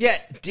Caputo. Yeah,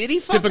 did he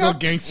fuck Typical up?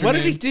 gangster What did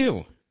name. he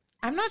do?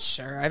 I'm not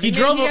sure. I He think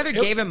drove he a- either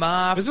gave him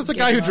off. This is the gave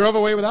guy who him up. drove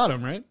away without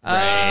him, right?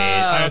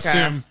 I I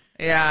assume.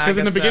 Yeah, Because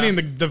in the guess so.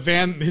 beginning, the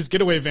van, his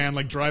getaway van,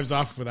 like drives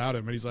off without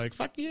him, and he's like,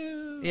 "Fuck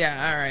you."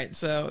 Yeah, all right.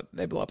 So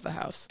they blow up the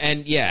house.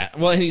 And yeah,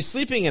 well, and he's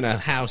sleeping in a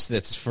house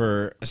that's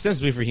for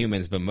ostensibly for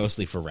humans, but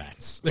mostly for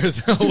rats. There's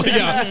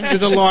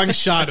there's a long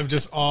shot of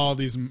just all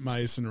these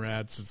mice and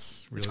rats.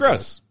 It's really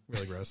gross.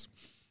 Really gross.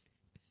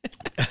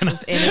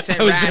 Those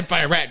innocent I was bit rats. by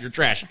a rat in your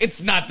trash. It's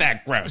not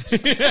that gross.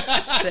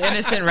 The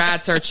innocent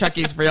rats are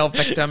Chucky's real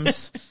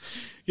victims.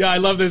 Yeah, I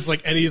love this.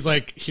 Like Eddie's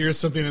like hears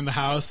something in the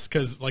house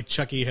because like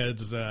Chucky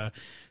has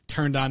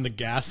turned on the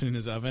gas in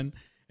his oven,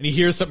 and he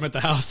hears something at the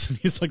house, and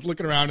he's like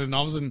looking around, and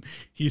all of a sudden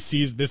he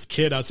sees this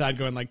kid outside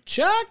going like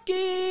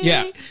Chucky.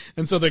 Yeah.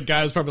 and so the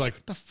guy's probably like,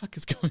 "What the fuck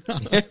is going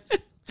on?"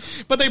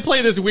 But they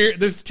play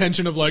this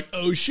tension of like,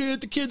 "Oh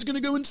shit, the kid's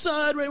gonna go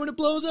inside right when it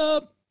blows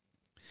up."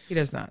 He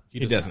does not. He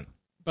doesn't.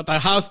 But the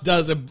house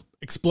does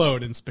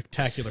explode in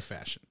spectacular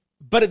fashion.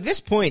 But at this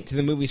point, to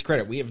the movie's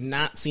credit, we have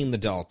not seen the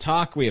doll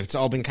talk. It's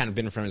all been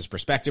from his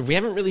perspective. We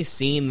haven't really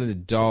seen the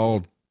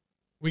doll.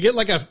 We get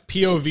like a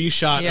POV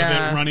shot of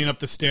Yeah. it running up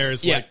the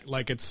stairs, Yeah.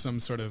 like it's some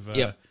sort of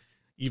Yep.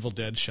 Evil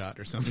Dead shot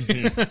or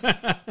something.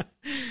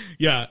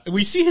 Yeah,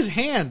 we see his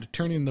hand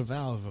turning the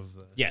valve of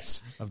the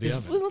Yes. of the His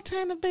oven. little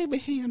tiny baby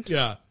hand.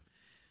 Yeah,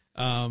 His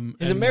and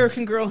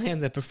American Girl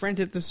hand that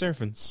befriended the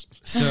servants.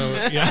 So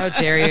How yeah,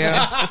 dare you?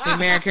 The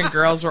American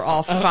girls were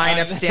all fine,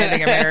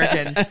 upstanding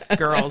American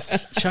girls.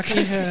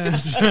 Chucky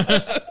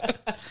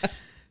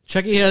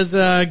has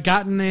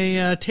gotten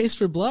a taste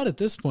for blood at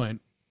this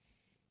point.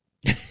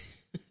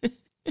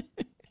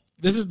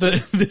 This is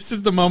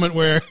the moment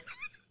where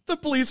the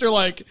police are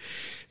like,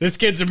 "This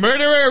kid's a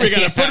murderer. We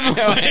gotta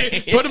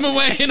put him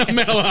away in a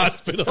mental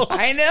hospital."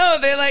 I know.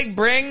 They like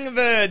bring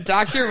the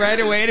doctor right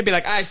away to be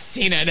like, I've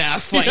seen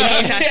enough. Like, you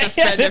have to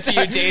spend a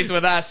few days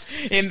with us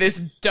in this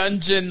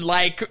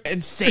dungeon-like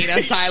insane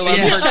asylum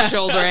for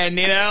children,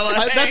 you know?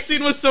 Like, That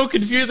scene was so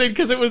confusing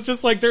because it was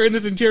just like they're in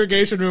this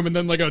interrogation room, and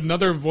then like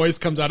another voice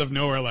comes out of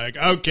nowhere, like,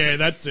 "Okay,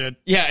 that's it.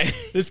 Yeah.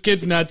 This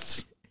kid's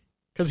nuts."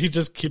 Because he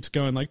just keeps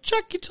going like,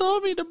 "Chucky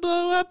told me to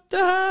blow up the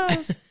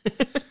house."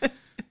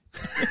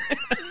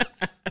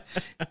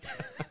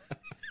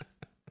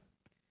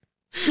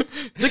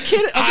 The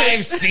kid, okay,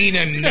 I've seen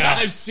enough.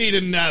 I've seen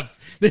enough.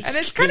 This and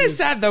it's kid kind of is-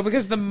 sad, though,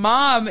 because the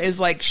mom is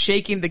like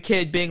shaking the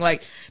kid, being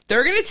like,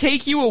 they're going to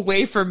take you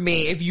away from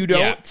me if you don't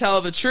Yeah.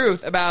 tell the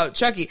truth about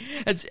Chucky.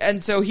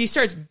 And so he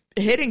starts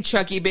hitting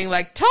Chucky, being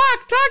like, talk,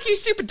 you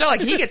stupid dog.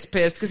 Like, he gets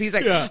pissed because he's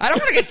like, Yeah. I don't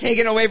want to get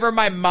taken away from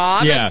my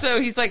mom. Yeah. And so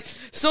he's like,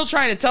 still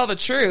trying to tell the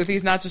truth.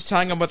 He's not just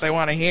telling them what they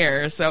want to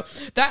hear. So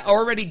that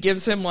already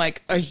gives him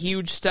like a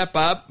huge step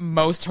up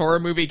most horror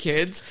movie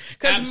kids.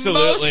 Because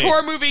Absolutely. most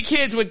horror movie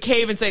kids would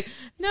cave and say,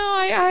 no,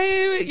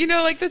 I you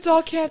know, like the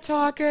doll can't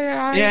talk.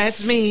 Yeah,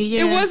 it's me.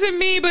 Yeah. It wasn't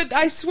me, but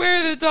I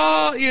swear the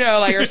doll, you know,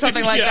 like, or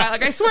something like Yeah. that.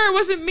 Like, I swear it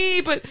wasn't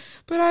me, but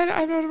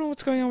I don't know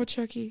what's going on with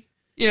Chucky.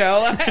 You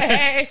know, like,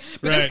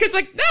 but this Right. kid's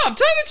like, no, I'm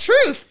telling the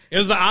truth. It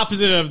was the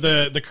opposite of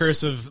the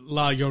curse of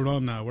La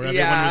Llorona, where everyone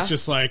Yeah. was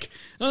just like,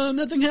 "Oh,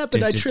 nothing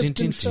happened. I tripped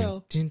and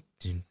fell."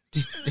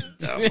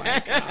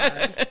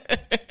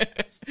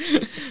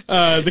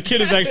 The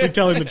kid is actually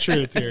telling the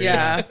truth here.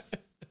 Yeah.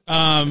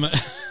 Um,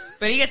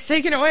 But he gets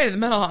taken away to the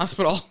mental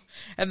hospital,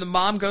 and the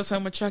mom goes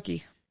home with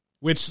Chucky.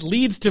 which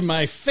leads to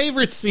my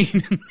favorite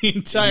scene in the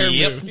entire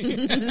Yep.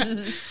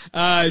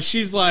 movie.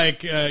 She's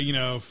like,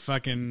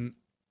 fucking.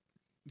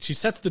 She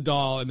sets the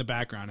doll in the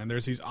background, and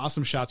there's these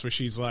awesome shots where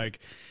she's like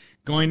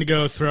going to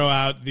go throw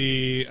out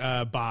the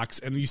box,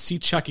 and you see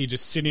Chucky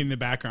just sitting in the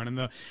background, and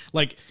the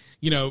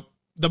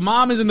the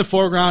mom is in the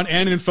foreground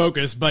and in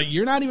focus, but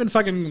you're not even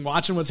fucking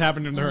watching what's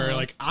happening to her.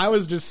 Like, I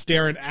was just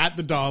staring at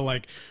the doll,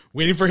 like,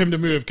 waiting for him to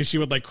move, because she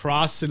would, like,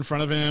 cross in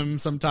front of him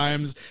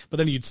sometimes, but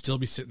then you'd still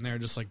be sitting there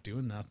just, like,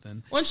 doing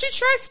nothing. When she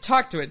tries to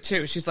talk to it,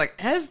 too, she's like,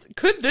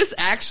 could this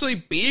actually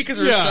be? Because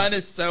her Yeah. son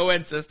is so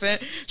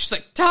insistent. She's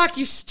like, talk,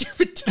 you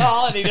stupid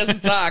doll, and he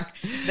doesn't talk.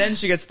 Then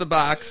she gets the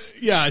box.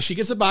 Yeah, she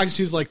gets the box,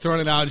 she's, like,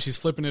 throwing it out, and she's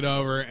flipping it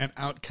over, and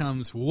out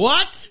comes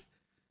what?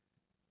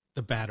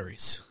 The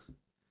batteries.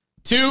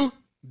 2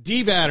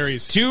 D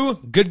batteries. 2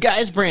 good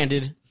guys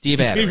branded D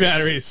batteries. D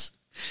batteries.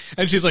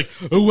 And she's like,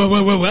 oh,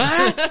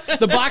 what?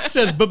 The box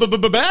says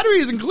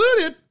batteries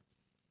included.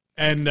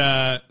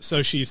 And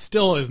so she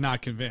still is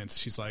not convinced.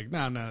 She's like,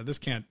 no, this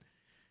can't.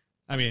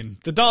 I mean,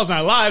 the doll's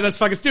not alive. That's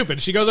fucking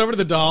stupid. She goes over to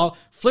the doll,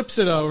 flips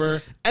it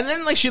over. And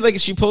then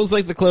she pulls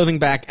like the clothing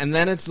back, and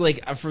then it's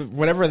like for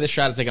whatever this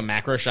shot, it's like a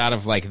macro shot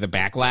of like the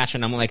backlash,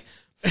 and I'm like,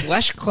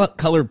 flesh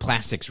colored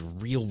plastic's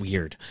real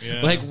weird.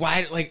 Yeah. Like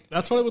why? Like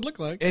That's what it would look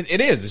like. it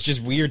is. It's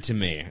just weird to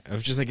me. I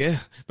was just like, ugh.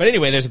 But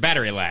anyway, there's a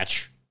battery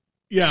latch.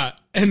 Yeah,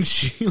 and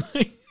she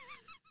like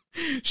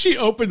she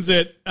opens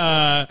it,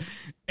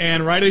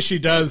 and right as she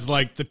does,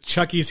 like the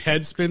Chucky's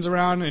head spins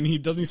around, and he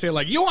doesn't say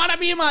like, "You want to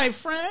be my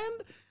friend?"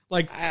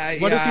 Like,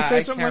 what does he say? I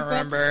Something can't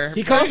like that.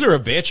 He calls her a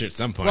bitch at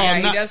some point. Yeah,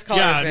 he does call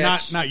her a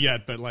bitch. not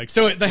yet, but like,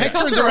 so the head He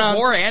calls turns her around. a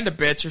whore and a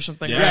bitch or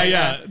something.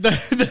 Yeah, right?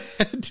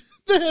 The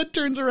head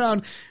turns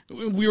around.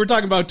 We were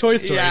talking about Toy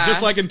Story, Yeah.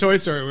 just like in Toy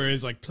Story, where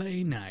he's like,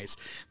 "Play nice,"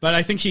 but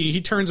I think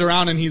he turns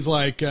around and he's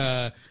like,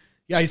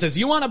 he says,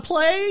 "You want to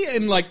play?"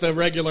 in like the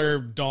regular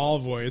doll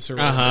voice or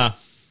whatever.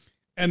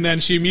 And then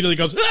she immediately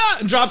goes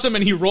and drops him,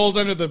 and he rolls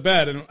under the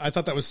bed. And I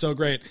thought that was so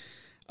great.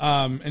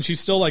 And she's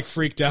still like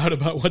freaked out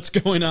about what's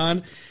going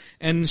on.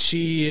 And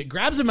she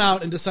grabs him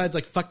out and decides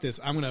like, fuck this.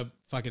 I'm going to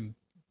fucking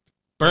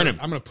Burn him.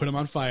 I'm going to put him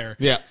on fire.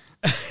 Yeah.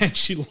 And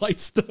she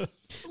lights the...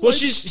 Well,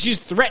 she's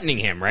threatening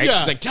him, right? Yeah.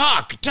 She's like,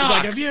 talk. She's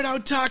like, if you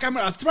don't talk, I'm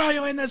going to throw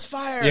you in this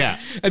fire. Yeah.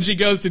 And she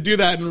goes to do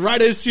that. And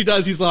right as she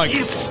does, he's like...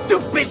 You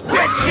stupid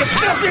bitch, you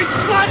filthy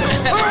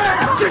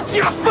slut! Did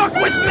you fuck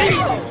with me?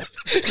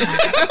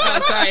 Oh,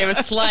 sorry, it was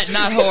slut,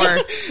 not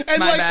whore. And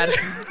My like- bad.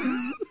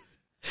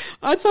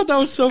 I thought that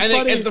was so I funny.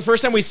 think it's the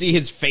first time we see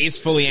his face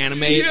fully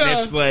animate, Yeah. and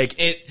it's like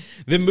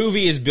the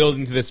movie is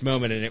building to this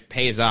moment, and it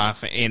pays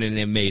off in an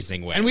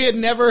amazing way. And we had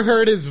never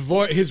heard his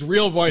his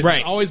real voice. Right.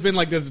 It's always been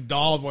like this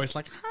doll voice,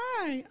 like,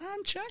 "Hi,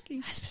 I'm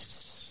Chucky."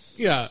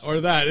 Yeah, or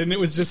that, and it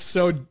was just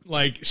so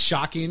like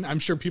shocking. I'm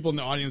sure people in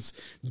the audience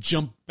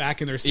jump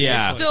back in their seats.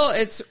 Yeah. like- Still,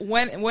 it's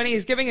when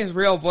he's giving his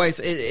real voice,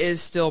 it is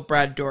still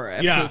Brad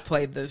Dourif Yeah. who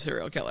played the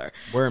serial killer.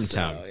 Wormtongue.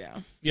 So, yeah.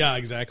 Yeah,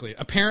 exactly.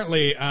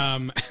 Apparently,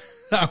 I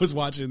was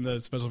watching the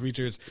special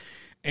features,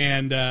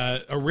 and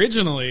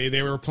originally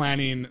they were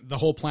planning. The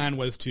whole plan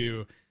was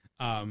to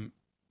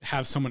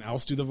have someone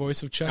else do the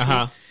voice of Chucky,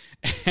 Uh-huh.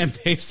 and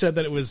they said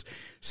that it was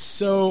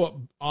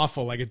so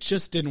awful, like it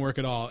just didn't work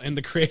at all. And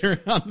the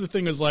creator on the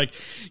thing was like,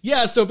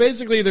 "Yeah, so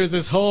basically, there's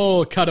this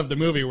whole cut of the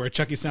movie where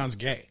Chucky sounds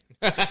gay."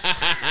 And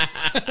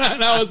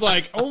I was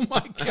like, "Oh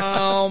my god,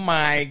 Oh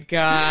my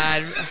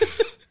god!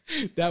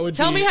 that would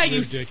Tell be me how you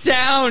ridiculous."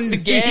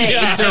 sound gay,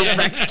 Yeah.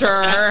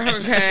 director.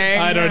 Okay,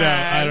 I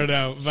don't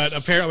know, but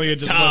apparently it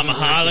just Tom wasn't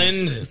working.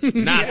 Holland,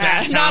 not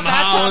that Not Tom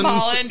that Tom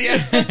Holland. Holland.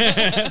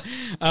 Yeah.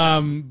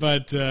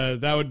 But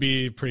that would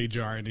be pretty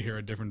jarring to hear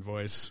a different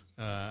voice,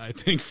 I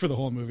think, for the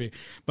whole movie.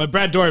 But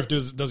Brad Dourif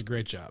does a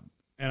great job,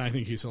 and I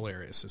think he's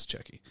hilarious as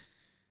Chucky.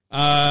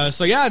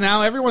 So yeah,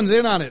 now everyone's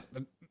in on it.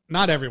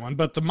 Not everyone,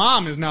 but the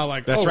mom is now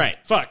like, That's "Oh, right.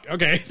 Fuck,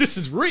 okay, this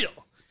is real."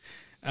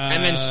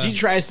 And then she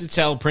tries to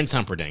tell Prince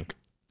Humperdinck.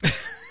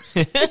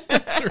 Oh,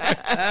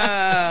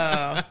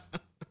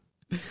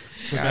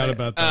 Forgot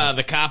about that.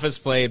 The cop is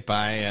played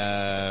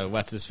by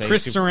what's his face?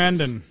 Chris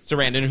Sarandon.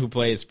 Sarandon, who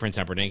plays Prince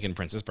Humperdinck in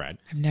Princess Bride.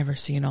 I've never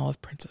seen all of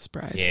Princess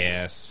Bride.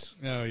 Yes.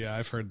 Oh yeah,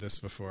 I've heard this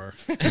before.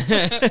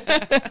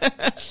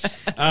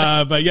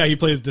 But yeah, he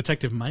plays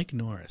Detective Mike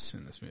Norris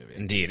in this movie.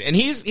 Indeed. And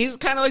he's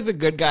kind of like the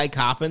good guy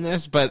cop in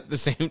this, but at the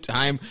same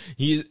time,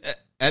 he's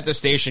at the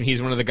station,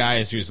 he's one of the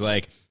guys who's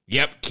like,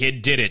 "Yep,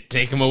 kid did it.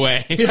 Take him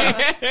away."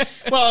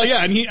 Well,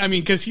 yeah, and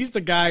because he's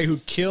the guy who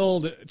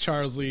killed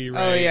Charles Lee Ray.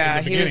 Oh yeah,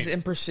 in the he was beginning.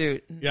 in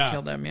pursuit. And Yeah.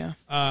 killed him.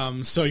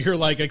 Yeah. So you're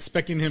like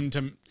expecting him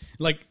to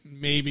like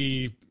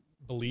maybe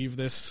believe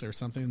this or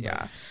something. but-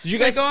 Yeah. Did you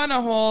guys- They go on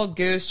a whole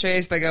goose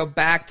chase. They go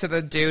back to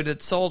the dude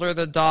that sold her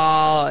the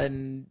doll,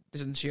 and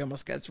then she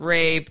almost gets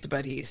raped,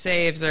 but he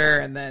saves her,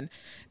 and then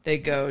they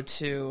go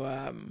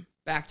to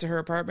back to her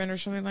apartment or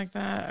something like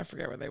that. I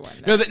forget where they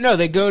went. Next. No,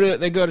 they go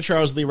to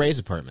Charles Lee Ray's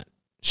apartment.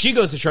 She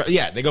goes to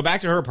they go back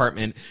to her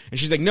apartment, and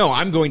she's like, "No,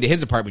 I'm going to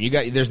his apartment.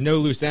 There's no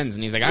loose ends."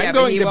 And he's like, "I'm Yeah, but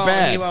going he to won't,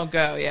 bed." He won't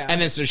go. Yeah.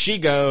 And then so she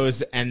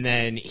goes, and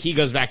then he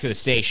goes back to the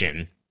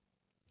station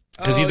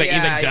because he's he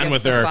done gets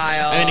with the her.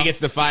 file. And then he gets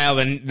the file,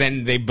 and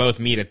then they both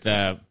meet at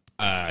the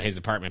his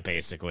apartment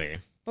basically.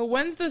 But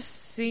when's the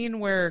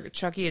scene where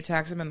Chucky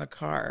attacks him in the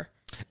car?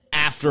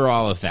 After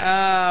all of that,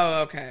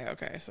 Oh,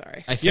 okay,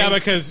 sorry. I think, Yeah,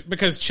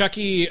 because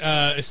Chucky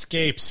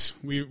escapes.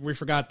 We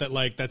forgot that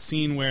like that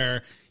scene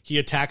where he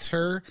attacks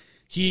her.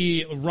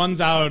 he runs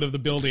out of the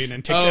building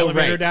and takes the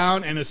elevator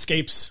down and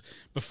escapes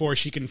before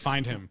she can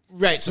find him.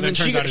 Right. So then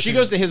she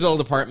goes to his old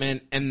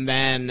apartment, and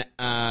then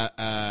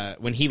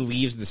when he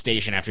leaves the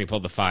station after he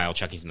pulled the file,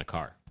 Chucky's in the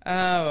car.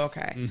 Oh,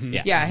 okay. Mm-hmm.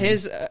 Yeah,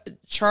 his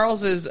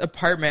Charles's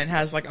apartment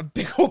has like a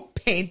big old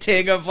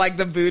painting of like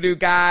the voodoo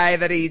guy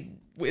that he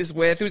is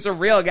with, who's a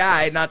real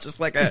guy, not just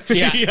like a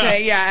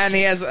yeah. And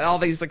he has all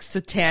these like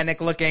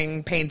satanic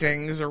looking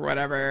paintings or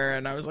whatever.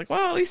 And I was like,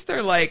 well, at least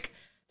they're like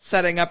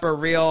setting up a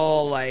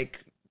real like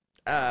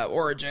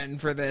origin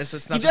for this.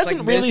 It's not just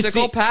like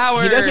mystical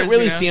powers. He doesn't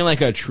really seem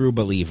like a true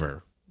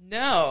believer.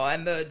 No,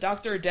 and the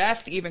Dr.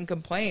 Death even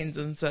complains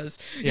and says,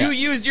 you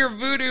use your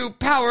voodoo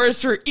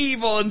powers for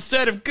evil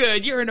instead of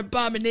good. You're an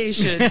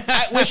abomination.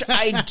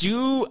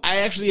 I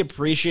actually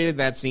appreciated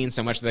that scene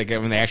so much that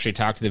when they actually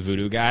talk to the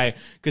voodoo guy,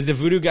 because the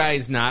voodoo guy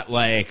is not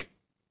like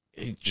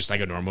just like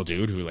a normal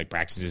dude who like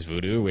practices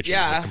voodoo, which is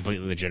a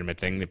completely legitimate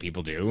thing that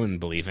people do and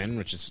believe in,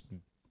 which is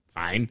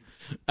fine.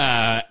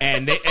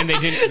 And they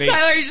didn't.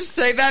 Tyler, you just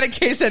say that in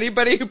case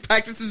anybody who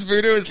practices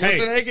voodoo is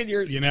listening, and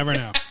you never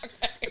know.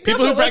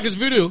 People who practice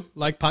voodoo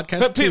like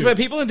podcasts too. But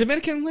people in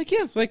Dominican,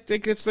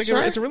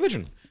 it's a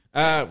religion.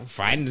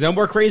 Fine, no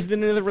more crazy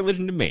than another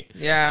religion to me.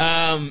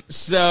 Yeah.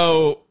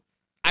 So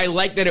I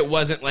like that it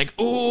wasn't like,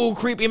 ooh,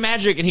 creepy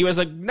magic, and he was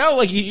like, no,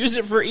 like you use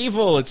it for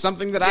evil. It's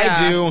something that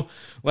I do.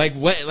 Like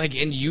what? Like,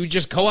 and you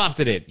just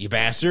co-opted it, you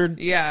bastard.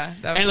 Yeah.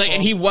 That was cool.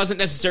 And he wasn't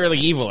necessarily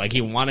evil. Like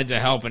he wanted to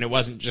help, and it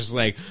wasn't just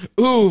like,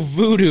 ooh,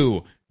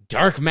 voodoo,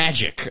 dark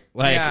magic.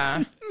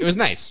 Like it was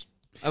nice.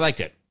 I liked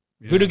it.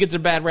 Yeah. Voodoo gets a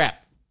bad rap.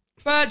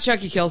 But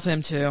Chucky kills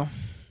him too.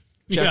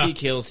 Chucky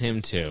kills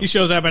him too. He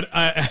shows up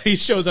at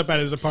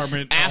his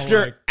apartment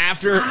after.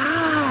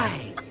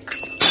 Hi,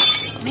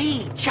 it's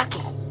me,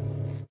 Chucky.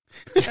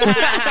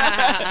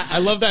 I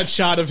love that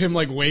shot of him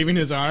like waving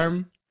his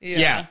arm.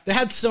 Yeah. They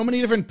had so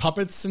many different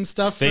puppets and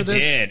stuff for this.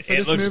 Did. For it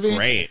this looks movie.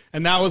 Great.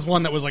 And that was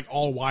one that was like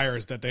all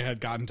wires that they had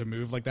gotten to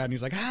move like that. And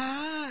he's like,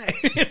 hi.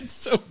 It's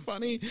so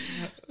funny.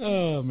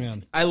 Oh,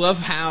 man. I love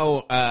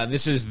how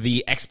this is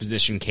the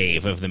exposition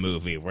cave of the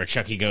movie where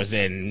Chucky goes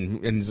in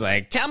and is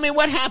like, tell me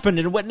what happened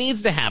and what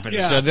needs to happen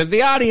so that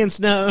the audience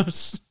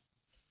knows.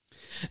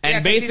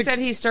 And basically, he said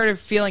he started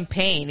feeling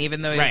pain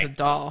even though he was a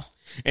doll.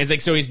 And it's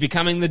like, so he's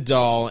becoming the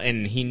doll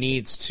and he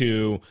needs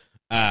to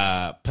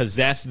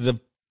possess the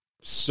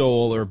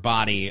soul or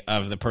body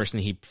of the person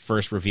he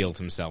first revealed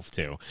himself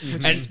to,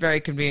 which is very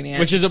convenient.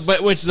 Which is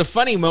a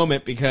funny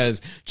moment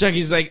because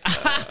Chucky's like,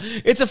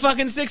 it's a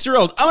fucking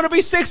 6-year-old. I'm gonna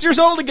be 6 years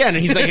old again,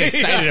 and he's like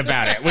excited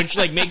about it, which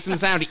like makes him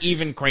sound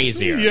even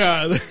crazier.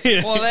 Yeah.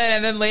 Well,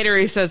 then later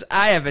he says,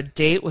 I have a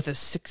date with a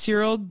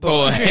 6-year-old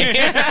boy.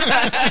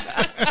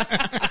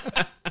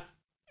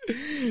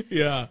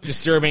 Yeah.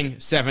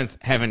 Disturbing seventh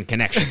heaven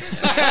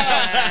connections.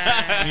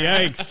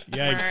 Yikes.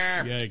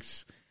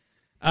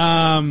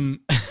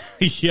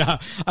 Yeah,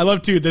 I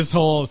love too this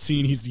whole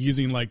scene. He's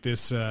using like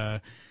this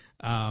like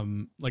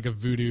a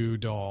voodoo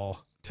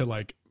doll to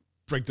like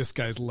break this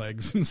guy's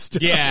legs and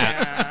stuff.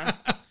 Yeah.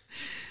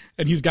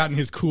 And he's gotten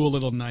his cool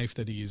little knife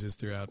that he uses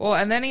throughout. Well,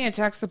 and then he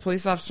attacks the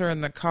police officer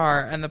in the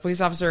car, and the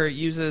police officer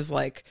uses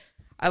like,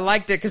 I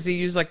liked it because he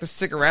used like the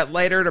cigarette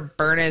lighter to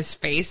burn his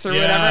face or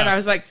whatever, and I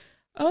was like,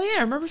 oh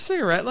yeah, remember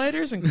cigarette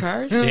lighters in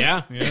cars?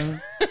 Yeah.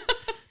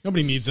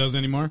 Nobody needs those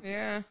anymore.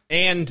 Yeah.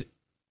 And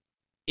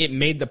it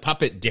made the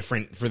puppet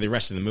different for the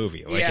rest of the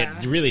movie. Like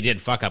it really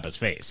did fuck up his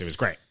face. It was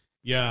great.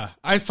 Yeah,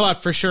 I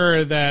thought for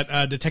sure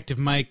that Detective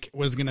Mike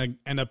was going to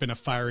end up in a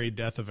fiery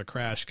death of a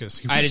crash because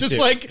he was just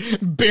like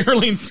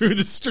barreling through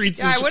the streets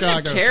of Chicago. I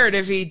wouldn't have cared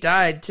if he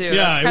died too. Yeah,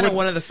 that's kind of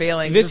one of the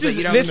failings. This is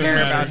that you don't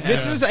care about him.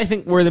 This is, I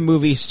think, where the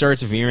movie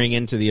starts veering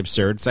into the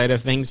absurd side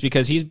of things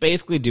because he's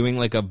basically doing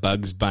like a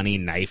Bugs Bunny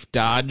knife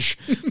dodge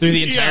through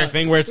the entire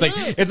thing, where it's like,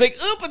 oop,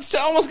 it's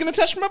almost going to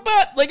touch my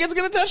butt, like it's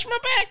going to touch my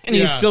back, and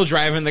he's still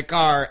driving the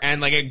car,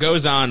 and like it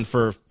goes on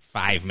for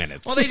 5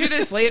 minutes. Well, they do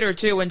this later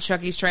too when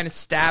Chucky's trying to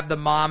stab the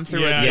mom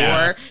through a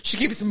door. She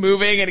keeps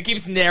moving and it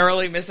keeps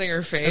narrowly missing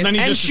her face. And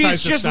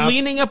she's just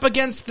leaning up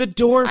against the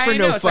door for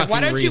no fucking reason. Why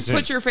don't you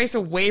put your face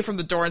away from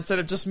the door instead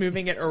of just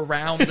moving it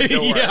around the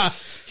door? Yeah,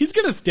 he's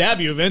gonna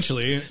stab you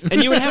eventually,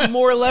 and you would have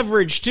more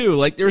leverage too.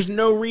 Like, there's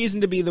no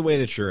reason to be the way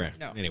that you're in.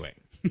 No. Anyway,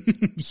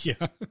 yeah.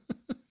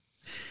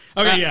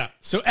 Okay,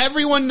 so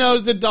everyone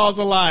knows that Doll's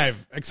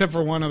alive except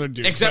for one other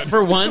dude. Except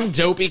for one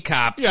dopey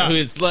cop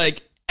who's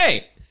like,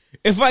 hey,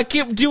 if I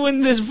keep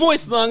doing this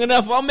voice long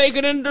enough, I'll make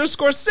it into a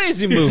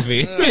Scorsese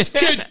movie. This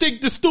kid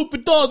think the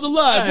stupid doll's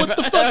alive. What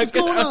the fuck is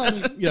going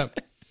on? Yeah.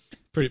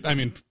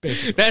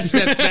 Basically. That's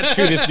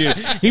true, this dude.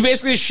 He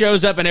basically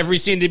shows up in every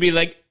scene to be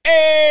like,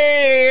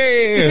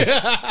 hey,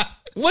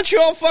 what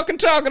you all fucking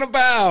talking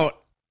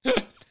about?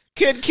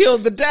 Kid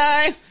killed the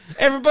die.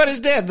 Everybody's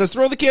dead. Let's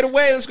throw the kid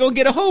away. Let's go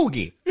get a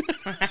hoagie.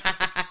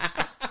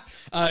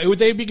 Would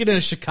they be getting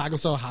a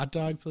Chicago-style hot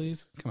dog,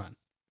 please? Come on.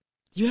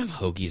 You have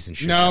hoagies in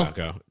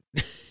Chicago. No.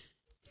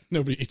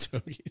 Nobody eats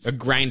hoagies. A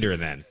grinder,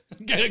 then.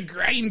 Get a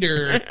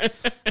grinder.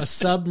 A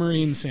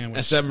submarine sandwich.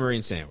 A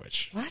submarine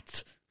sandwich.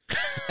 What?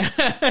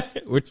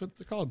 That's what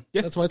they're called.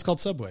 Yeah. That's why it's called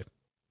Subway.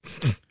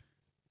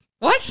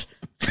 What?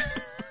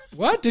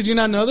 What? Did you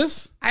not know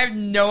this? I have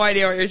no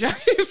idea what you're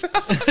talking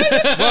about.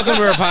 Welcome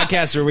to our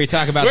podcast where we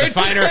talk about the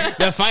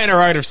finer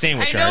art of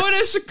sandwich I know art. what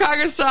a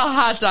Chicago style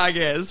hot dog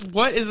is.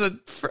 What is a?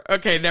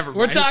 Okay, never mind.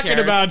 We're Who talking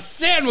cares? about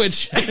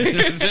sandwich.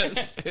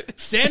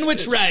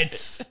 Sandwich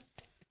rights.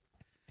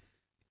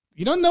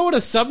 You don't know what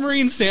a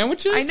submarine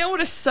sandwich is? I know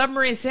what a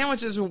submarine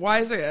sandwich is. Why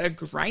is it a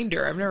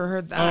grinder? I've never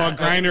heard that. Oh, a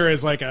grinder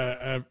is like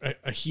a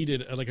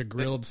heated, like a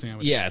grilled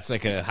sandwich. Yeah, it's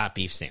like a hot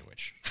beef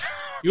sandwich.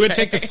 You would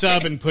take the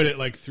sub and put it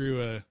like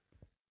through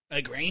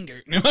a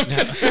grinder. No, put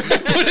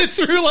it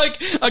through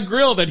like a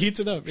grill that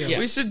heats it up. Yeah.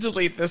 We should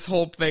delete this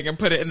whole thing and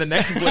put it in the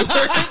next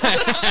bloopers.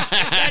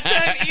 That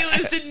time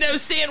Elis didn't know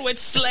sandwich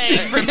slang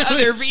from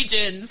other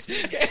regions.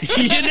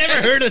 You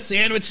never heard of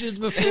sandwiches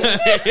before?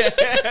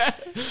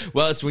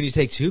 Well, it's when you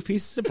take 2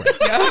 pieces of bread.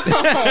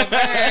 Oh,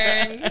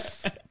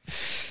 thanks.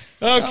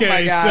 Okay, Oh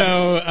my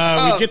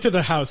God. so we get to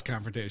the house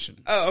confrontation.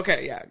 Oh,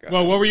 okay, yeah. Go.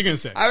 Well, what were you going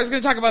to say? I was going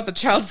to talk about the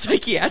child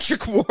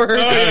psychiatric ward. Oh,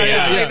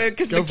 yeah.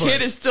 Because Go the for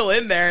kid it. is still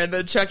in there, and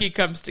then Chucky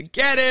comes to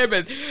get him,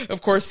 and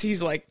of course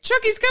he's like,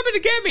 Chucky's coming to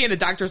get me, and the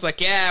doctor's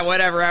like, yeah,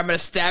 whatever, I'm going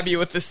to stab you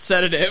with this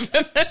sedative.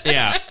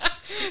 Yeah.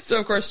 So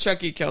of course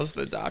Chucky kills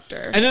the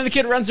doctor. And then the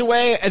kid runs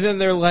away, and then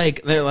they're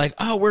like,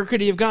 oh, where could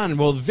he have gone?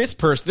 Well, this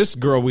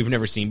girl we've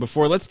never seen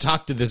before. Let's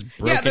talk to this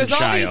broken Yeah, there's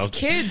child. all these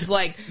kids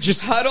like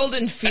Just- huddled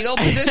in fetal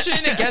position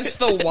against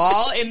the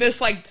wall in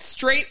this like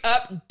straight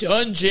up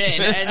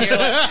dungeon, and you're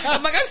like,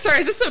 I'm sorry,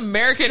 is this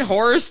American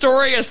Horror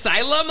Story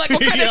Asylum? Like,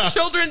 what kind Yeah. of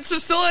children's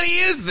facility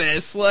is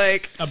this?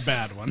 Like, A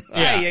bad one.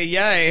 ay, ay,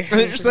 ay. And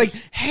they're just like,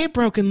 hey,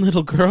 broken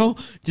little girl,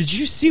 did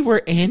you see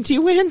where Auntie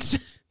went?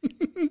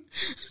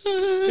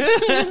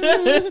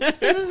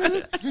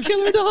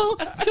 Killer doll,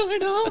 killer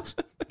doll,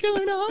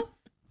 killer doll.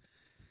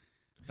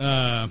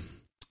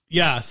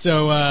 Yeah,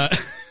 so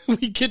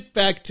we get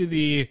back to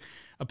the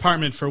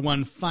apartment for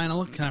one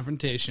final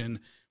confrontation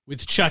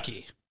with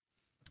Chucky.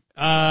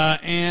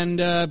 And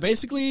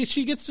basically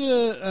she gets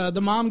to,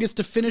 the mom gets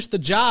to finish the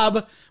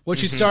job, what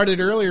she started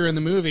earlier in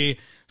the movie,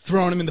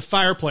 throwing him in the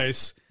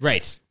fireplace.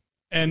 Right.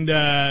 And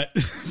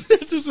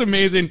there's this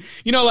amazing,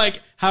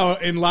 like how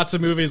in lots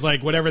of movies,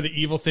 like whatever the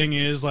evil thing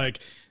is, like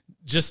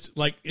just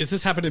like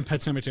this happened in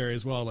Pet Sematary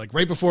as well. Like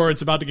right before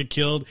it's about to get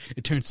killed,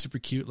 it turns super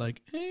cute. Like,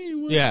 hey,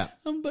 Yeah.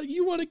 but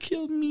you want to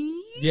kill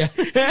me? Yeah.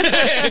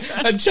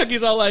 And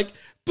Chucky's all like,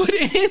 but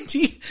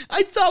Auntie,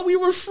 I thought we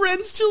were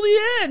friends till the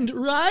end,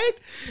 right?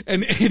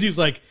 And Auntie's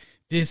like,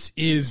 this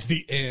is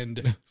the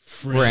end,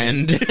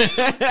 friend.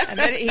 And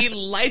then he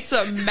lights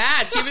a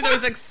match, even though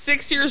he's like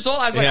 6 years old.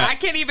 I was like, Yeah. I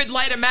can't even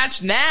light a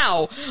match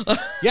now.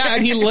 Yeah,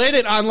 and he lit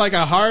it on like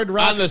a hard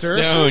rock On the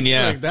surface. stone,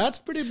 yeah. Like, that's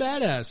pretty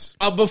badass.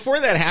 Before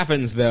that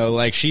happens, though,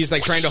 like she's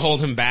like trying to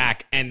hold him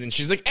back, and then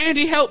she's like,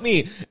 "Andy, help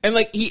me!" And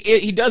like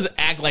he does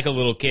act like a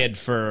little kid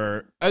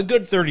for a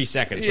good 30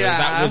 seconds. Where Yeah.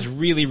 that was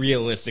really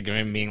realistic of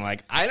him being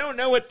like, "I don't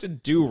know what to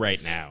do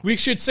right now." We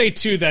should say,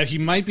 too, that he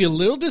might be a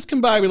little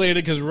discombobulated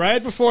because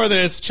right before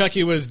this,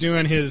 Chucky was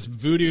doing his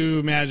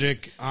voodoo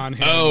magic on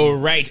him. Oh,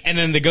 right. And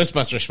then the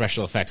Ghostbuster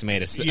special effects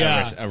made a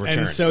return.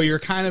 And so you're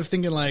kind of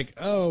thinking like,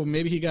 oh,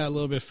 maybe he got a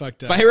little bit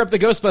fucked up. Fire up the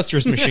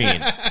Ghostbusters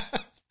machine.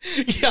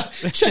 Yeah,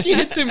 Chucky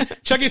hits him.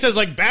 Chucky says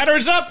like,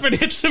 batter's up, and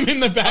hits him in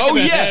the back Oh of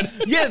the yeah, head.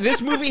 yeah.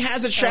 This movie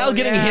has a child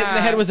getting hit in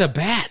the head with a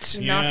bat.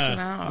 Knocks him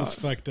out. It's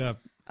fucked up.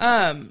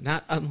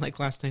 Not unlike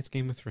last night's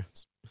Game of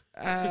Thrones.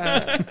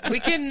 We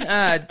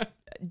can.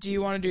 Do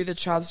you want to do the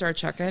child star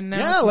check-in now?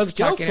 Yeah, since let's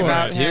we're go talking for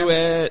about it. him? Do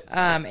it.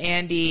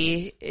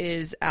 Andy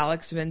is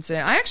Alex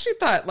Vincent. I actually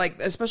thought, like,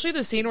 especially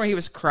the scene where he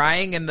was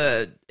crying in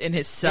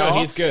his cell. Oh,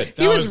 he's good. He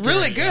That was was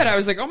really great, good. yeah. I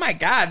was like, oh my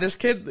god, this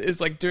kid is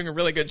like doing a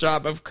really good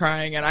job of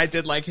crying, and I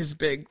did like his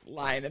big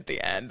line at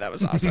the end. That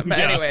was awesome. But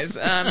anyways,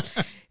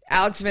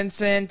 Alex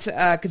Vincent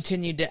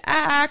continued to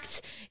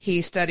act.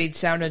 He studied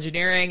sound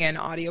engineering and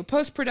audio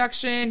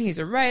post-production. He's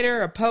a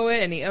writer, a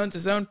poet, and he owns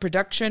his own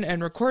production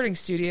and recording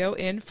studio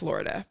in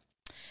Florida.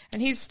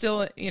 And he's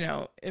still,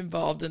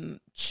 involved in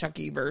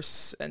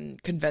Chuckyverse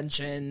and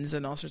conventions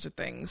and all sorts of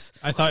things.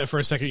 I thought for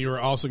a second you were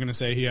also going to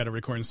say he had a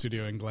recording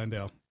studio in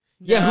Glendale.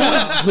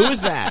 Yeah, who was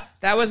that?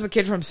 That was the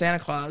kid from Santa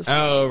Claus.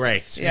 Oh,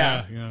 right.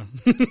 Yeah.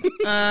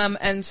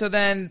 And so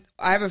then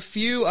I have a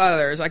few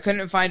others. I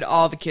couldn't find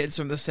all the kids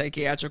from the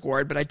psychiatric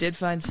ward, but I did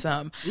find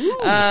some.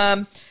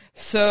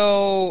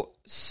 So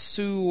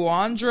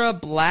Suandra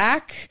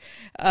Black,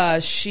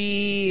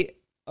 she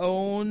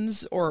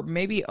owns or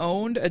maybe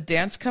owned a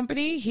dance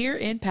company here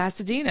in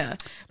Pasadena,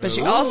 but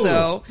she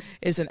also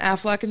is an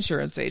Aflac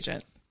insurance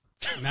agent.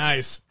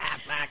 Nice.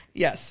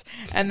 Yes.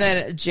 And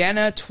then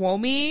Jana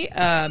Twomey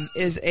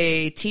is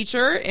a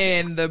teacher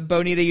in the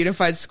Bonita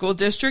Unified School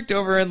District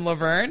over in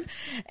Laverne.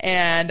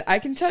 And I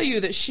can tell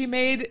you that she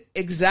made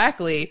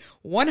exactly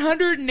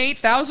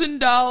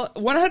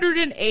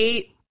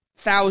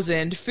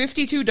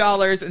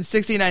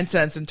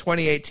 $108,052.69 in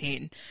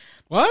 2018.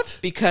 What?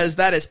 Because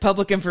that is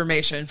public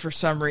information for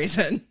some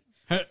reason.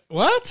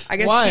 What? I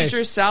guess Why?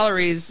 teachers'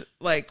 salaries,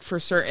 like for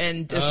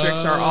certain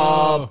districts, are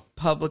all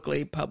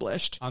publicly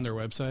published. On their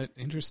website?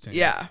 Interesting.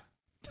 Yeah.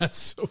 That's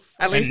so funny.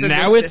 At least And in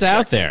now this it's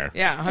out district. there.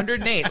 Yeah,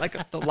 108,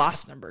 like the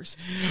lost numbers.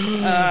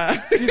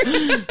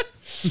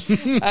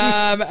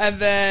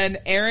 And then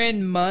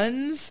Erin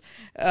Munns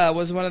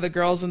was one of the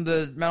girls in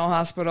the mental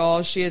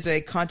hospital. She is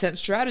a content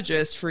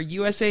strategist for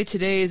USA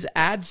Today's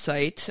ad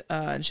site,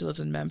 and she lives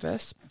in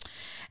Memphis.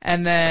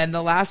 And then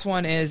the last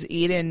one is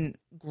Eden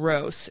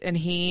Gross, and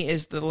he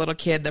is the little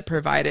kid that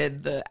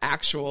provided the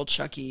actual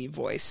Chucky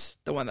voice,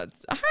 the one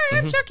that's, hi,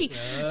 I'm Chucky.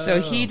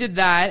 So he did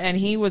that, and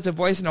he was a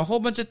voice in a whole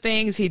bunch of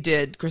things. He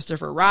did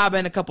Christopher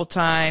Robin a couple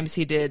times.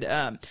 He did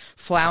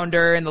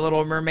Flounder in the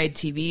Little Mermaid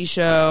TV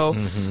show.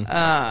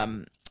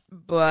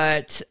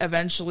 But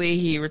eventually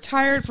he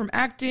retired from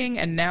acting,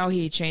 and now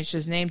he changed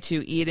his name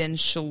to Eden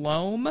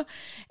Shalom,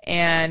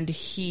 and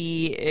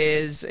he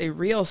is a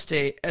real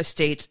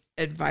estate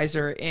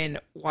advisor in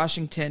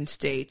Washington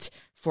State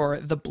for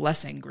the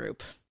Blessing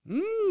Group.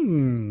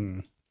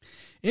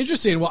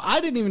 Interesting. Well,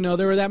 I didn't even know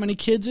there were that many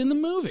kids in the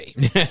movie.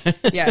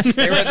 Yes,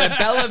 they were the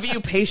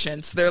Bellevue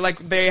patients. They're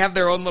like, they have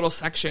their own little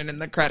section in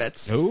the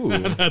credits. Ooh.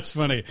 That's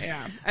funny. Yeah,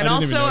 I and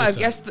didn't even also I notice that.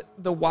 guess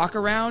the walk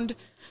around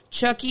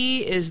Chucky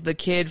is the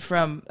kid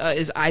from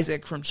is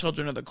Isaac from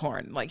Children of the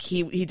Corn. Like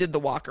he did the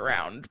walk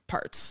around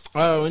parts.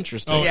 Oh,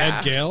 interesting. Oh, Yeah.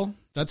 Ed Gale.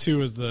 That's who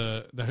was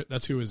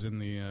that's who was in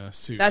the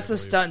suit. That's I the believe.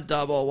 stunt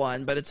double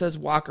one, but it says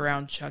walk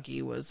around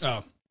Chucky was.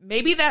 Oh,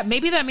 Maybe that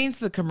means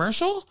the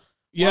commercial.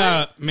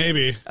 yeah,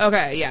 maybe.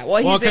 Okay, yeah.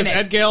 Well, Well, he's in because it.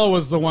 Ed Gale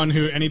was the one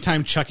who,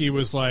 anytime Chucky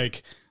was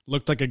like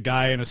looked like a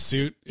guy in a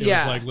suit, it Yeah.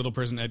 was like little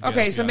person Ed Gale.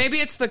 Okay, so Yeah. maybe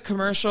it's the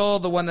commercial,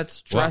 the one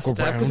that's dressed Walk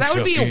up, around, because that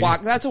would be a Chucky.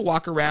 walk. That's a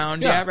walk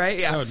around, yeah, Yeah, right,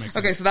 yeah. that would make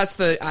Okay, sense. so that's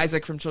the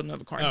Isaac from Children of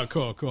the Corn. Oh,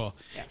 cool.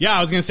 Yeah,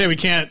 I was gonna say we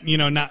can't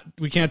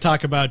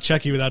talk about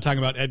Chucky without talking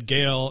about Ed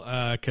Gale,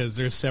 because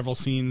there's several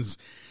scenes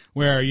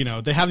where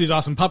they have these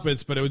awesome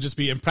puppets, but it would just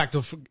be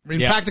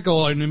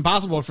impractical and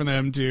impossible for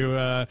them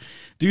to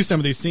do some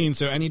of these scenes.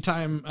 So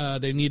anytime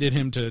they needed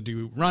him to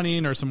do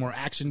running or some more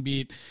action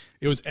beat,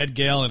 it was Ed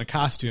Gale in a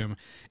costume.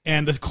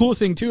 And the cool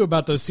thing too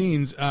about those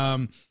scenes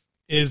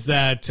is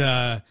that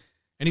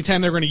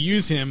anytime they're going to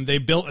use him, they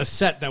built a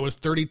set that was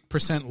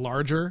 30%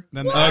 larger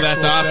than the Oh,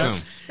 that's actual awesome.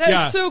 sets. That's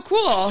Yeah. so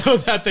cool. So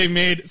that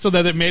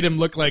it made him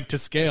look like to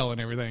scale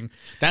and everything.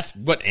 That's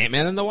what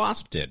Ant-Man and the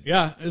Wasp did.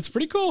 Yeah, it's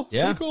pretty cool.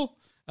 Yeah. Pretty cool.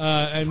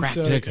 And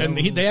so, Practical. and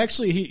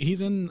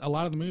he's in a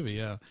lot of the movie.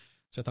 Yeah,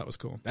 which I thought was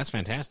cool. That's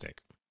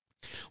fantastic.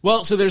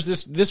 Well, so there's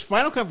this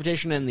final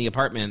confrontation in the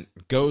apartment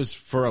goes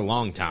for a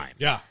long time.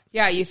 Yeah.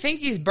 Yeah, you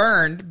think he's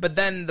burned, but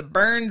then the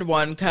burned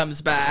one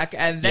comes back,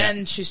 and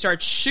then she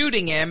starts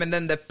shooting him, and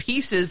then the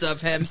pieces of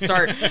him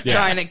start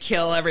trying to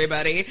kill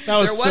everybody. That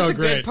was there was so a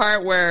great. good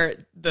part where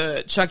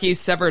the Chucky's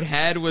severed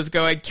head was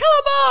going, kill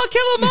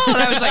them all, and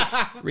I was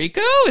like,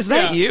 Rico, is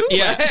that you?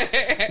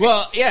 Yeah.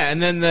 Well, yeah,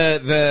 and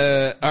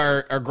then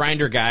our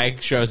grinder guy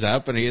shows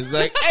up and he's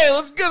like, "Hey,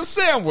 let's get a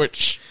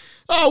sandwich."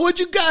 Oh, what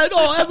you got?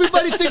 Oh,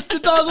 everybody thinks the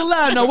dog's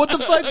alive now. What the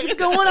fuck is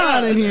going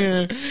on in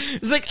here?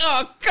 It's like,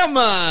 "Oh, come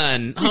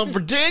on,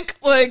 Humperdinck!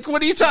 Like,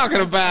 what are you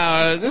talking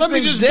about? This Let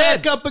me thing's just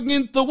dead." back up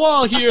against the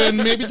wall here, and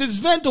maybe this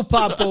vent will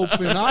pop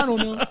open. I don't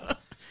know.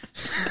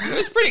 It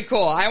was pretty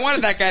cool. I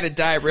wanted that guy to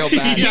die real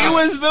bad. He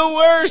was the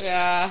worst.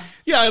 Yeah.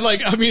 Yeah,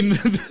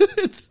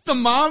 the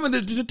mom and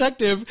the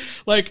detective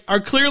are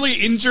clearly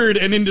injured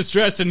and in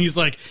distress, and he's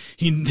like,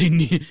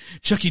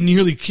 Chucky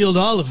nearly killed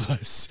all of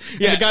us.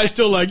 Yeah, and the guy's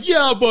still like,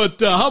 yeah, but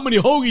how many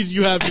hoagies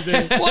you have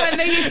today? Well, and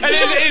then he's And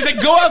he's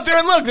like, "Go out there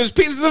and look. There's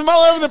pieces of them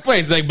all over the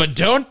place." He's like, "But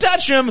don't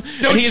touch them.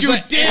 Don't you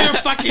dare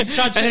fucking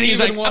touch And he's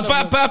even like, one of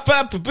 "Up, them." up,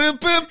 up, boop,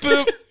 boop,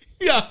 boop."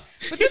 Yeah.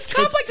 But this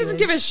cop doesn't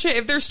give a shit.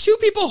 If there's two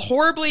people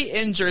horribly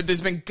injured,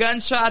 there's been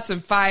gunshots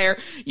and fire,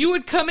 you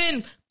would come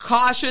in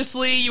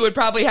cautiously. You would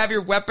probably have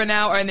your weapon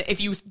out, and if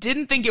you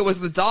didn't think it was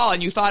the doll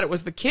and you thought it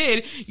was the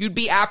kid, you'd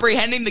be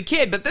apprehending the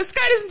kid. But this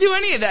guy doesn't do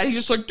any of that. He's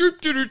just like,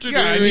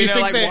 Yeah, and you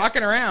think they-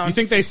 walking around. You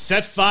think they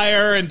set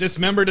fire and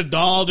dismembered a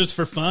doll just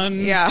for fun?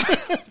 Yeah.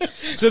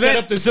 So Set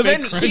up this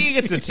then fake crime he scene.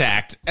 gets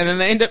attacked, and then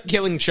they end up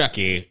killing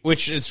Chucky,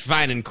 which is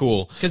fine and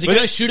cool. Because you But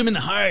gotta shoot him in the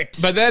heart.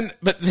 But then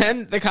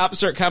the cops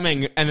start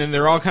coming, and then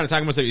they're all kind of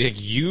talking about something like,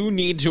 "You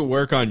need to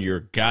work on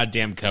your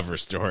goddamn cover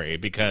story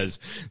because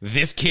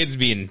this kid's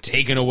being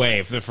taken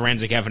away. The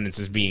forensic evidence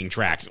is being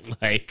tracked.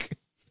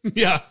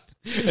 Yeah.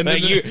 And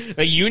Like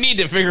then you need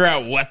to figure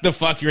out what the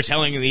fuck you're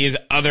telling these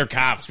other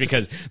cops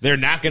because they're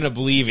not going to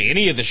believe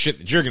any of the shit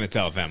that you're going to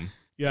tell them."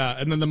 yeah,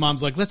 and then the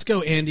mom's like, let's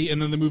go, Andy, and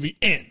then the movie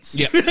ends.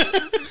 Yeah.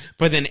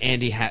 But then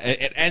Andy,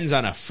 it ends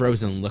on a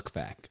frozen look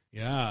back.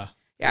 Yeah.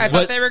 Yeah, I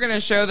thought they were going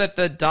to show that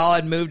the doll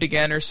had moved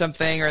again or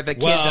something, or the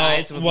kid's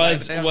eyes would light,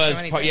 but they don't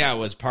show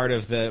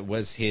anything.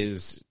 Was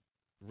his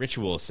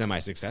ritual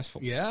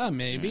semi-successful? Yeah,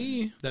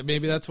 maybe.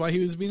 Maybe that's why he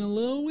was being a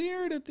little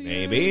weird at the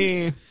end.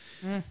 Maybe.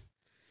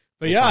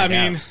 But yeah, I find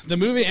mean, out. the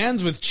movie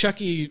ends with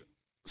Chucky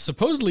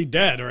supposedly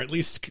dead, or at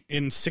least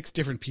in 6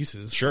 different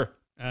pieces. Sure.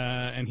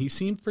 And he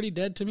seemed pretty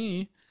dead to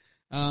me.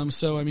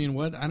 So, I mean,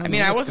 what? I don't know.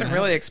 I what's wasn't gonna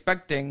really happen.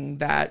 expecting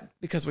that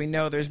because we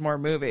know there's more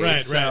movies.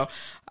 Right, so right.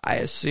 I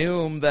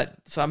assume that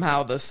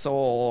somehow the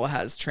soul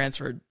has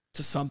transferred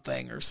to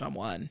something or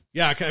someone.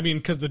 Yeah, I mean,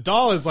 because the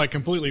doll is like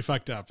completely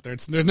fucked up.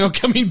 There's no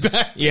coming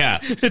back. Yeah.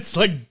 It's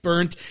like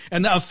burnt,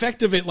 and the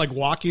effect of it, like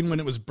walking when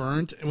it was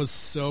burnt, it was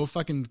so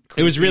fucking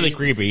creepy. It was really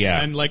creepy,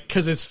 yeah. And like,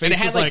 because his face it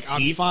had, was like, like on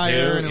teeth,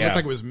 fire, too, and it yeah. looked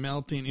like it was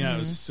melting. Yeah, it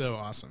was so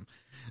awesome.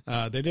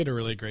 They did a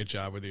really great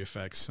job with the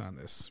effects on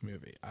this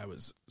movie. I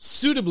was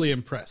suitably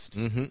impressed.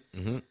 I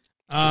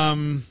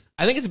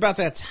think it's about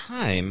that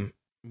time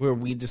where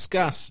we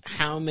discuss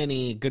how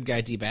many Good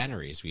Guy D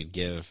batteries we'd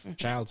give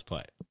Child's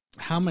Play.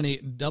 How many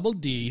double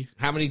D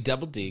How many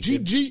double D?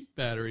 GG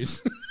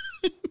batteries?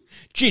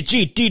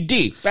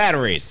 GGDD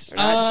batteries. They're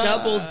not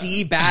double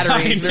D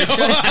batteries. They're just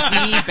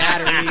D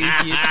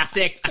batteries, you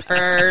sick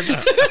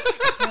pervs.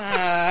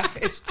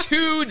 It's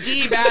 2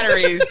 D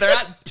batteries. They're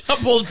not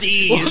double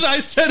Ds. Well, I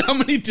said how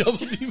many double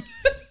D.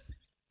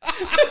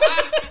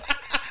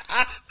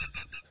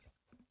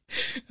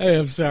 Hey,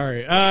 I'm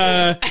sorry.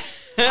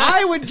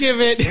 I would give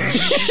it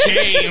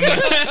shame.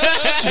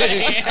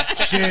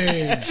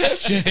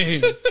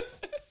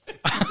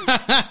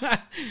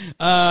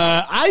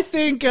 I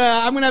think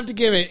I'm gonna have to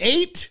give it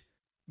 8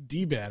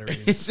 D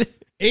batteries.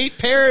 8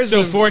 pairs.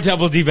 So of 4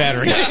 double D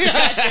batteries.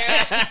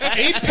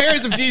 8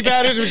 pairs of D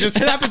batteries, which just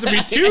happens to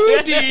be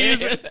 2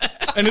 Ds,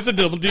 and it's a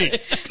double D.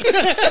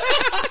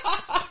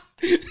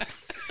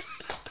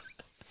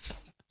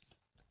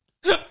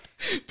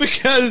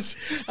 Because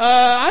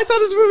I thought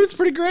this movie was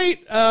pretty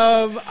great.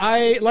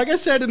 Like I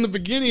said in the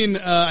beginning,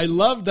 I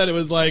loved that it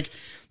was like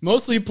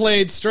mostly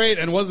played straight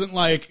and wasn't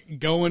like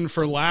going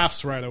for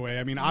laughs right away.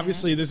 I mean,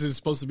 obviously this is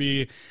supposed to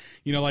be,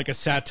 you know, like a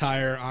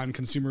satire on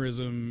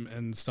consumerism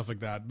and stuff like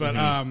that. But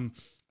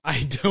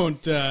I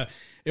don't.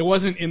 It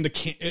wasn't in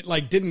the. It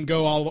like didn't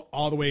go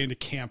all the way into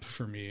camp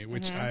for me,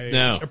 which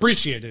I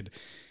appreciated.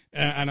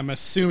 And I'm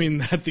assuming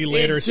that the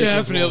later It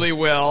definitely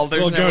will.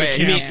 There's will no go to way.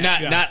 camp. it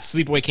can't. Not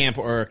Sleepaway Camp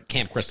or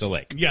Camp Crystal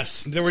Lake.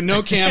 Yes, there were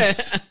no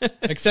camps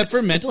except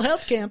for mental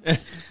health camp. But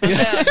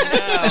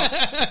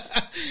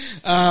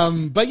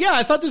yeah,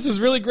 I thought this was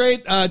really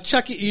great.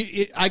 Chuck,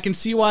 I can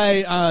see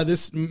why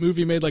this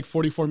movie made like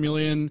 $44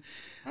 million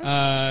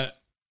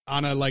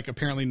on a like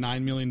apparently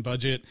 $9 million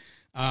budget.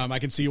 I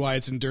can see why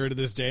it's endured to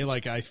this day.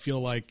 Like I feel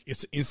like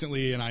it's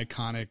instantly an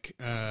iconic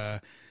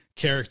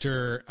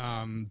character.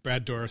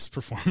 Brad Dourif's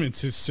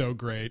performance is so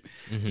great.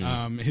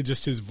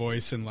 Just his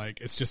voice and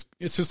like it's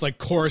just like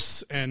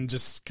coarse and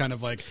just kind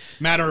of like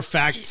matter of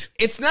fact.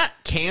 It's not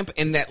camp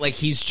in that like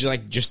he's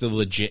just a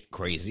legit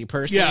crazy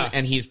person,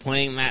 and he's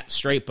playing that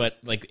straight, but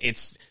like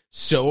it's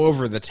so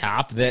over the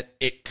top that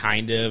it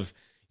kind of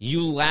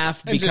you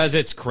laugh because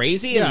it's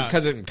crazy and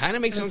because it kind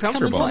of makes him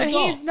uncomfortable. And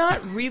he's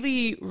not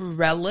really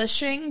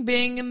relishing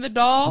being in the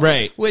doll,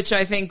 right? Which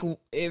I think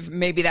if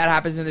maybe that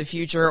happens in the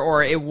future,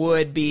 or it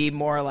would be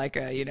more like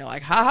a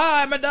like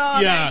haha, I'm a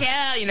dog,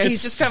 yeah.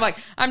 He's just kind of like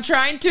I'm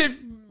trying to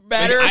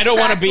better. I don't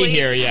want to be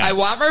here. Yeah, I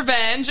want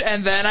revenge,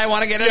 and then I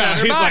want to get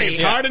another he's body. Like,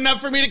 it's hard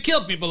enough for me to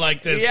kill people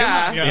like this.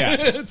 Yeah.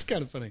 It's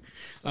kind of funny.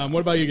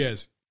 What about you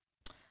guys?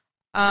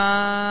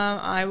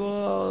 I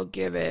will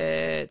give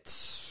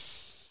it.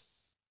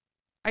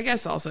 I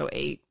guess also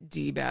 8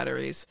 D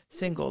batteries,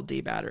 single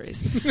D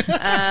batteries.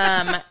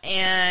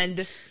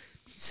 And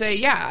say,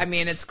 yeah, I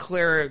mean, it's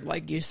clear,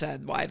 like you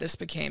said, why this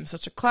became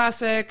such a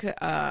classic.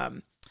 I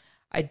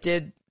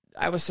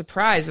was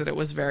surprised that it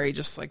was very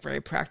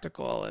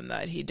practical and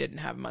that he didn't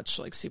have much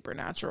like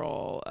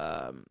supernatural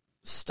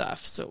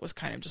stuff. So it was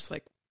kind of just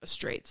like a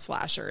straight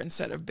slasher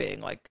instead of being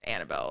like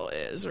Annabelle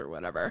is or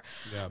whatever.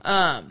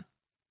 Yeah.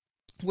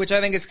 Which I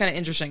think is kind of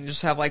interesting.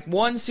 Just have like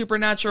one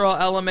supernatural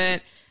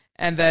element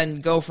and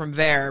then go from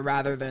there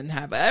rather than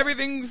have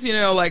everything's,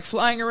 like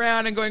flying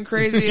around and going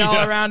crazy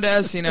all around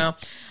us,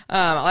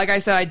 Like I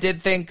said, I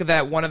did think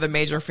that one of the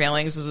major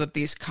failings was that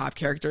these cop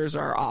characters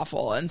are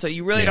awful. And so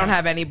you really don't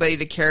have anybody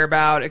to care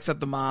about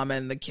except the mom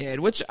and the kid,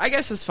 which I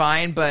guess is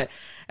fine. But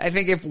I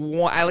think if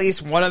at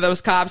least one of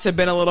those cops had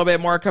been a little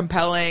bit more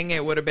compelling,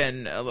 it would have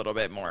been a little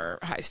bit more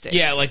high stakes.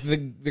 Yeah, like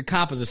the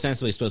cop is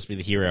essentially supposed to be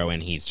the hero,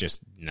 and he's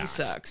just not. He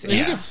sucks. He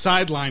gets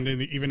sidelined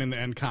even in the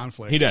end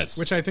conflict. He does.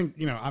 Which I think,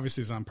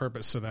 obviously is on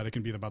purpose so that it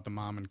can be about the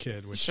mom and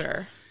kid. Which,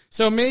 sure.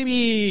 So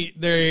maybe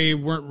they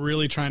weren't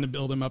really trying to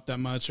build him up that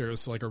much, or it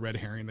was like a red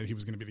herring that he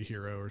was going to be the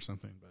hero or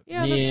something. But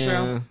yeah, that's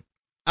true.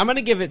 I'm going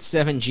to give it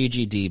 7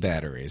 GGD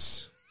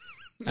batteries.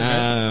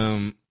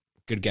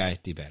 Good guy,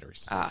 D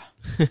batteries. I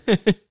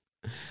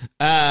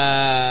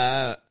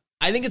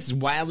think it's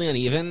wildly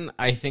uneven.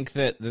 I think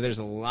that there's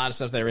a lot of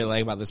stuff that I really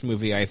like about this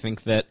movie. I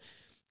think that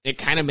it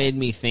kind of made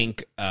me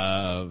think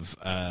of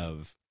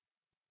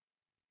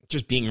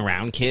just being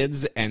around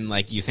kids, and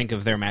like you think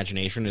of their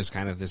imagination as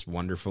kind of this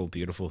wonderful,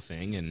 beautiful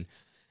thing,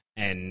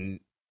 and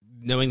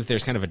knowing that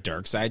there's kind of a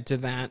dark side to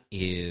that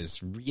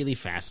is really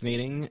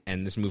fascinating,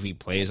 and this movie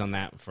plays on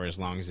that for as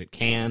long as it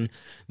can.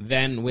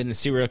 Then when the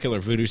serial killer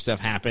voodoo stuff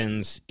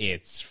happens,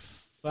 it's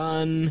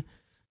fun,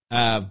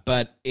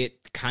 but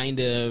it kind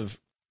of,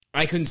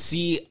 I can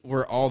see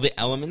where all the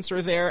elements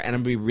are there, and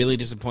I'd be really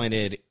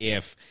disappointed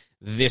if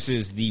this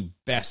is the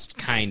best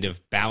kind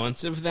of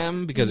balance of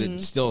them, because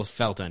it still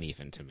felt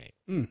uneven to me.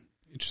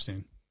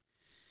 Interesting.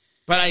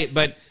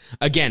 But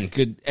again,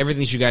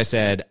 everything that you guys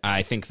said,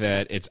 I think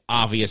that it's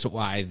obvious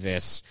why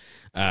this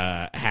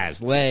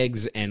has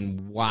legs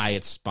and why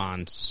it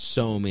spawned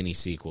so many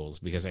sequels,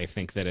 because I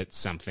think that it's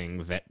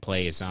something that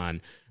plays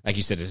on, like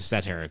you said, it's a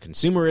satire of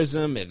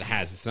consumerism. It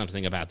has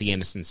something about the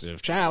innocence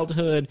of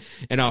childhood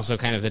and also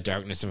kind of the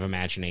darkness of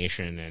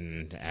imagination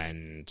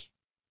and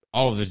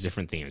all of the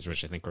different themes,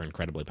 which I think are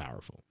incredibly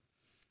powerful.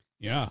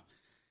 Yeah.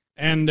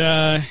 And,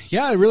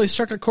 it really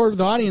struck a chord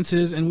with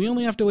audiences, and we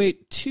only have to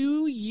wait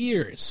 2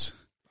 years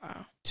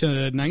to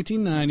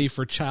 1990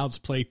 for Child's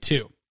Play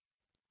 2,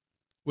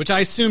 which I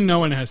assume no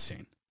one has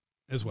seen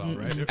as well,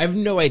 right? I have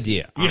no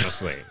idea,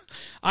 honestly.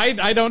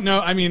 I don't know.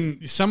 I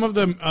mean, some of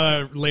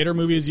the later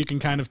movies you can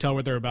kind of tell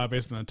what they're about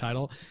based on the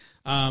title.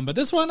 But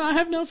this one, I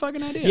have no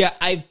fucking idea. Yeah,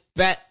 I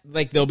bet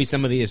there'll be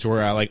some of these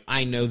where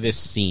I know this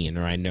scene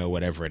or I know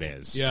whatever it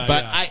is. Yeah,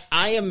 but yeah.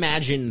 I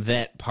imagine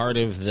that part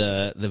of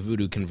the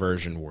voodoo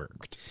conversion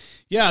worked.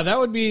 Yeah, that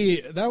would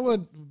be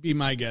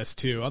my guess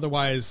too.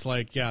 Otherwise,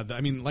 like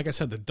I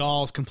said, the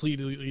doll's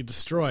completely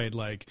destroyed.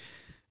 Like,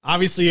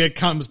 obviously it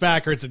comes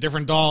back or it's a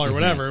different doll or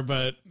whatever,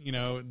 but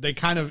they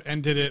kind of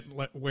ended it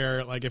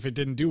where, like, if it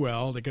didn't do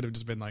well, they could have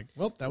just been like,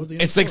 well, that was the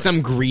end. It's like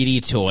some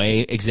greedy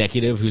toy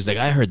executive who's like,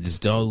 I heard this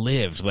doll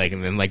lived,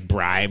 and then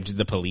bribed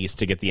the police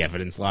to get the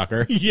evidence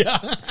locker.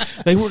 Yeah.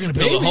 We're going to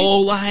build a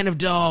whole line of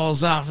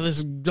dolls off of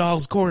this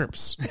doll's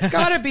corpse. It's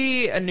got to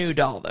be a new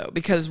doll, though,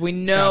 because we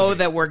know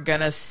that we're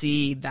going to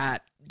see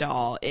that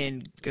doll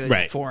in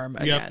good form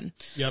again.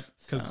 Yep.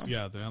 Because, the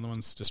other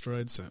one's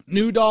destroyed, so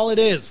new doll it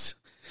is.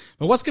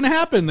 But what's going to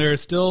happen?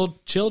 There's still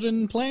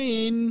children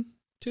playing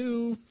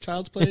too.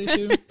 Child's Play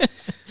 2.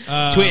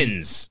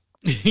 Twins.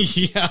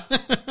 Yeah.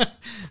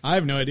 I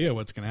have no idea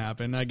what's going to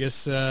happen. I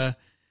guess I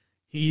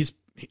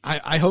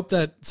hope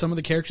that some of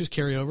the characters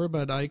carry over,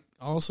 but I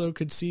also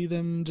could see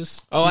them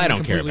just I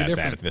don't care about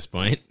different. that at this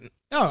point.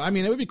 No, I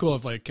mean, it would be cool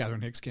if,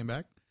 Catherine Hicks came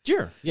back.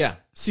 Sure, yeah.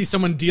 See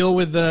someone deal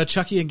with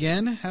Chucky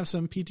again, have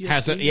some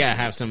PTSD.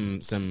 Have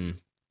some...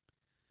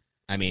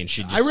 I mean,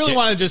 I really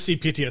want to just see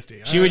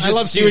PTSD. She would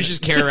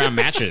just carry around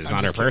matches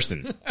on her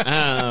person.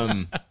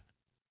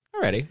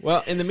 Alrighty.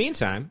 Well, in the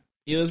meantime,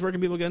 Eliz, where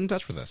can people get in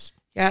touch with us?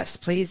 Yes,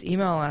 please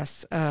email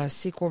us,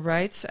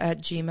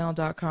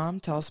 sequelrights@gmail.com.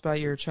 Tell us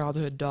about your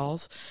childhood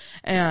dolls.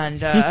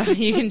 And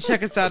you can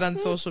check us out on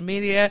social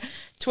media,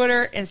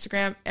 Twitter,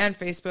 Instagram, and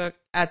Facebook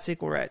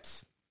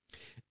 @sequelrights.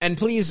 And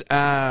please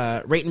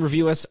rate and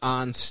review us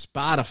on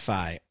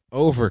Spotify,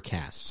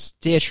 Overcast,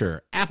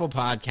 Stitcher, Apple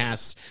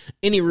Podcasts.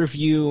 Any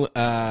review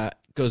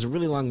goes a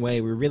really long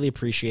way. We really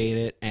appreciate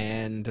it,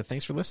 and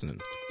thanks for listening.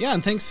 Yeah,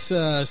 and thanks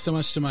so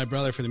much to my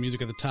brother for the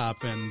music at the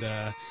top. And,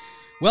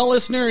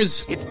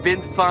 listeners... It's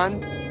been fun,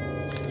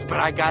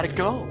 but I gotta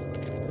go.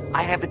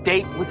 I have a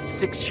date with a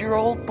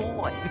 6-year-old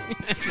boy.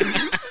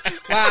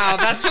 Wow,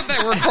 that's what the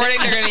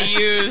recording they're going to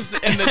use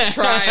in the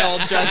trial,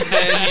 Justin,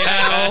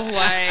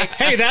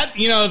 Hey, that,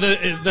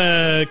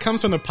 the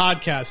comes from the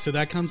podcast, so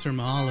that comes from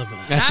all of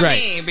us. That's not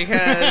right. me,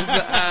 because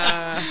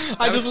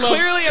I just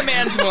clearly a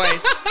man's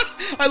voice.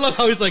 I love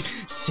how he's like,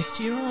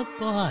 6-year-old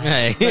boy.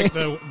 Hey. Like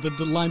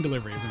the line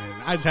delivery is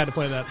amazing. I just had to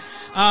play that.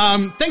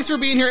 Thanks for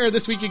being here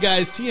this week, you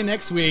guys. See you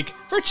next week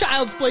for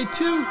Child's Play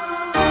 2.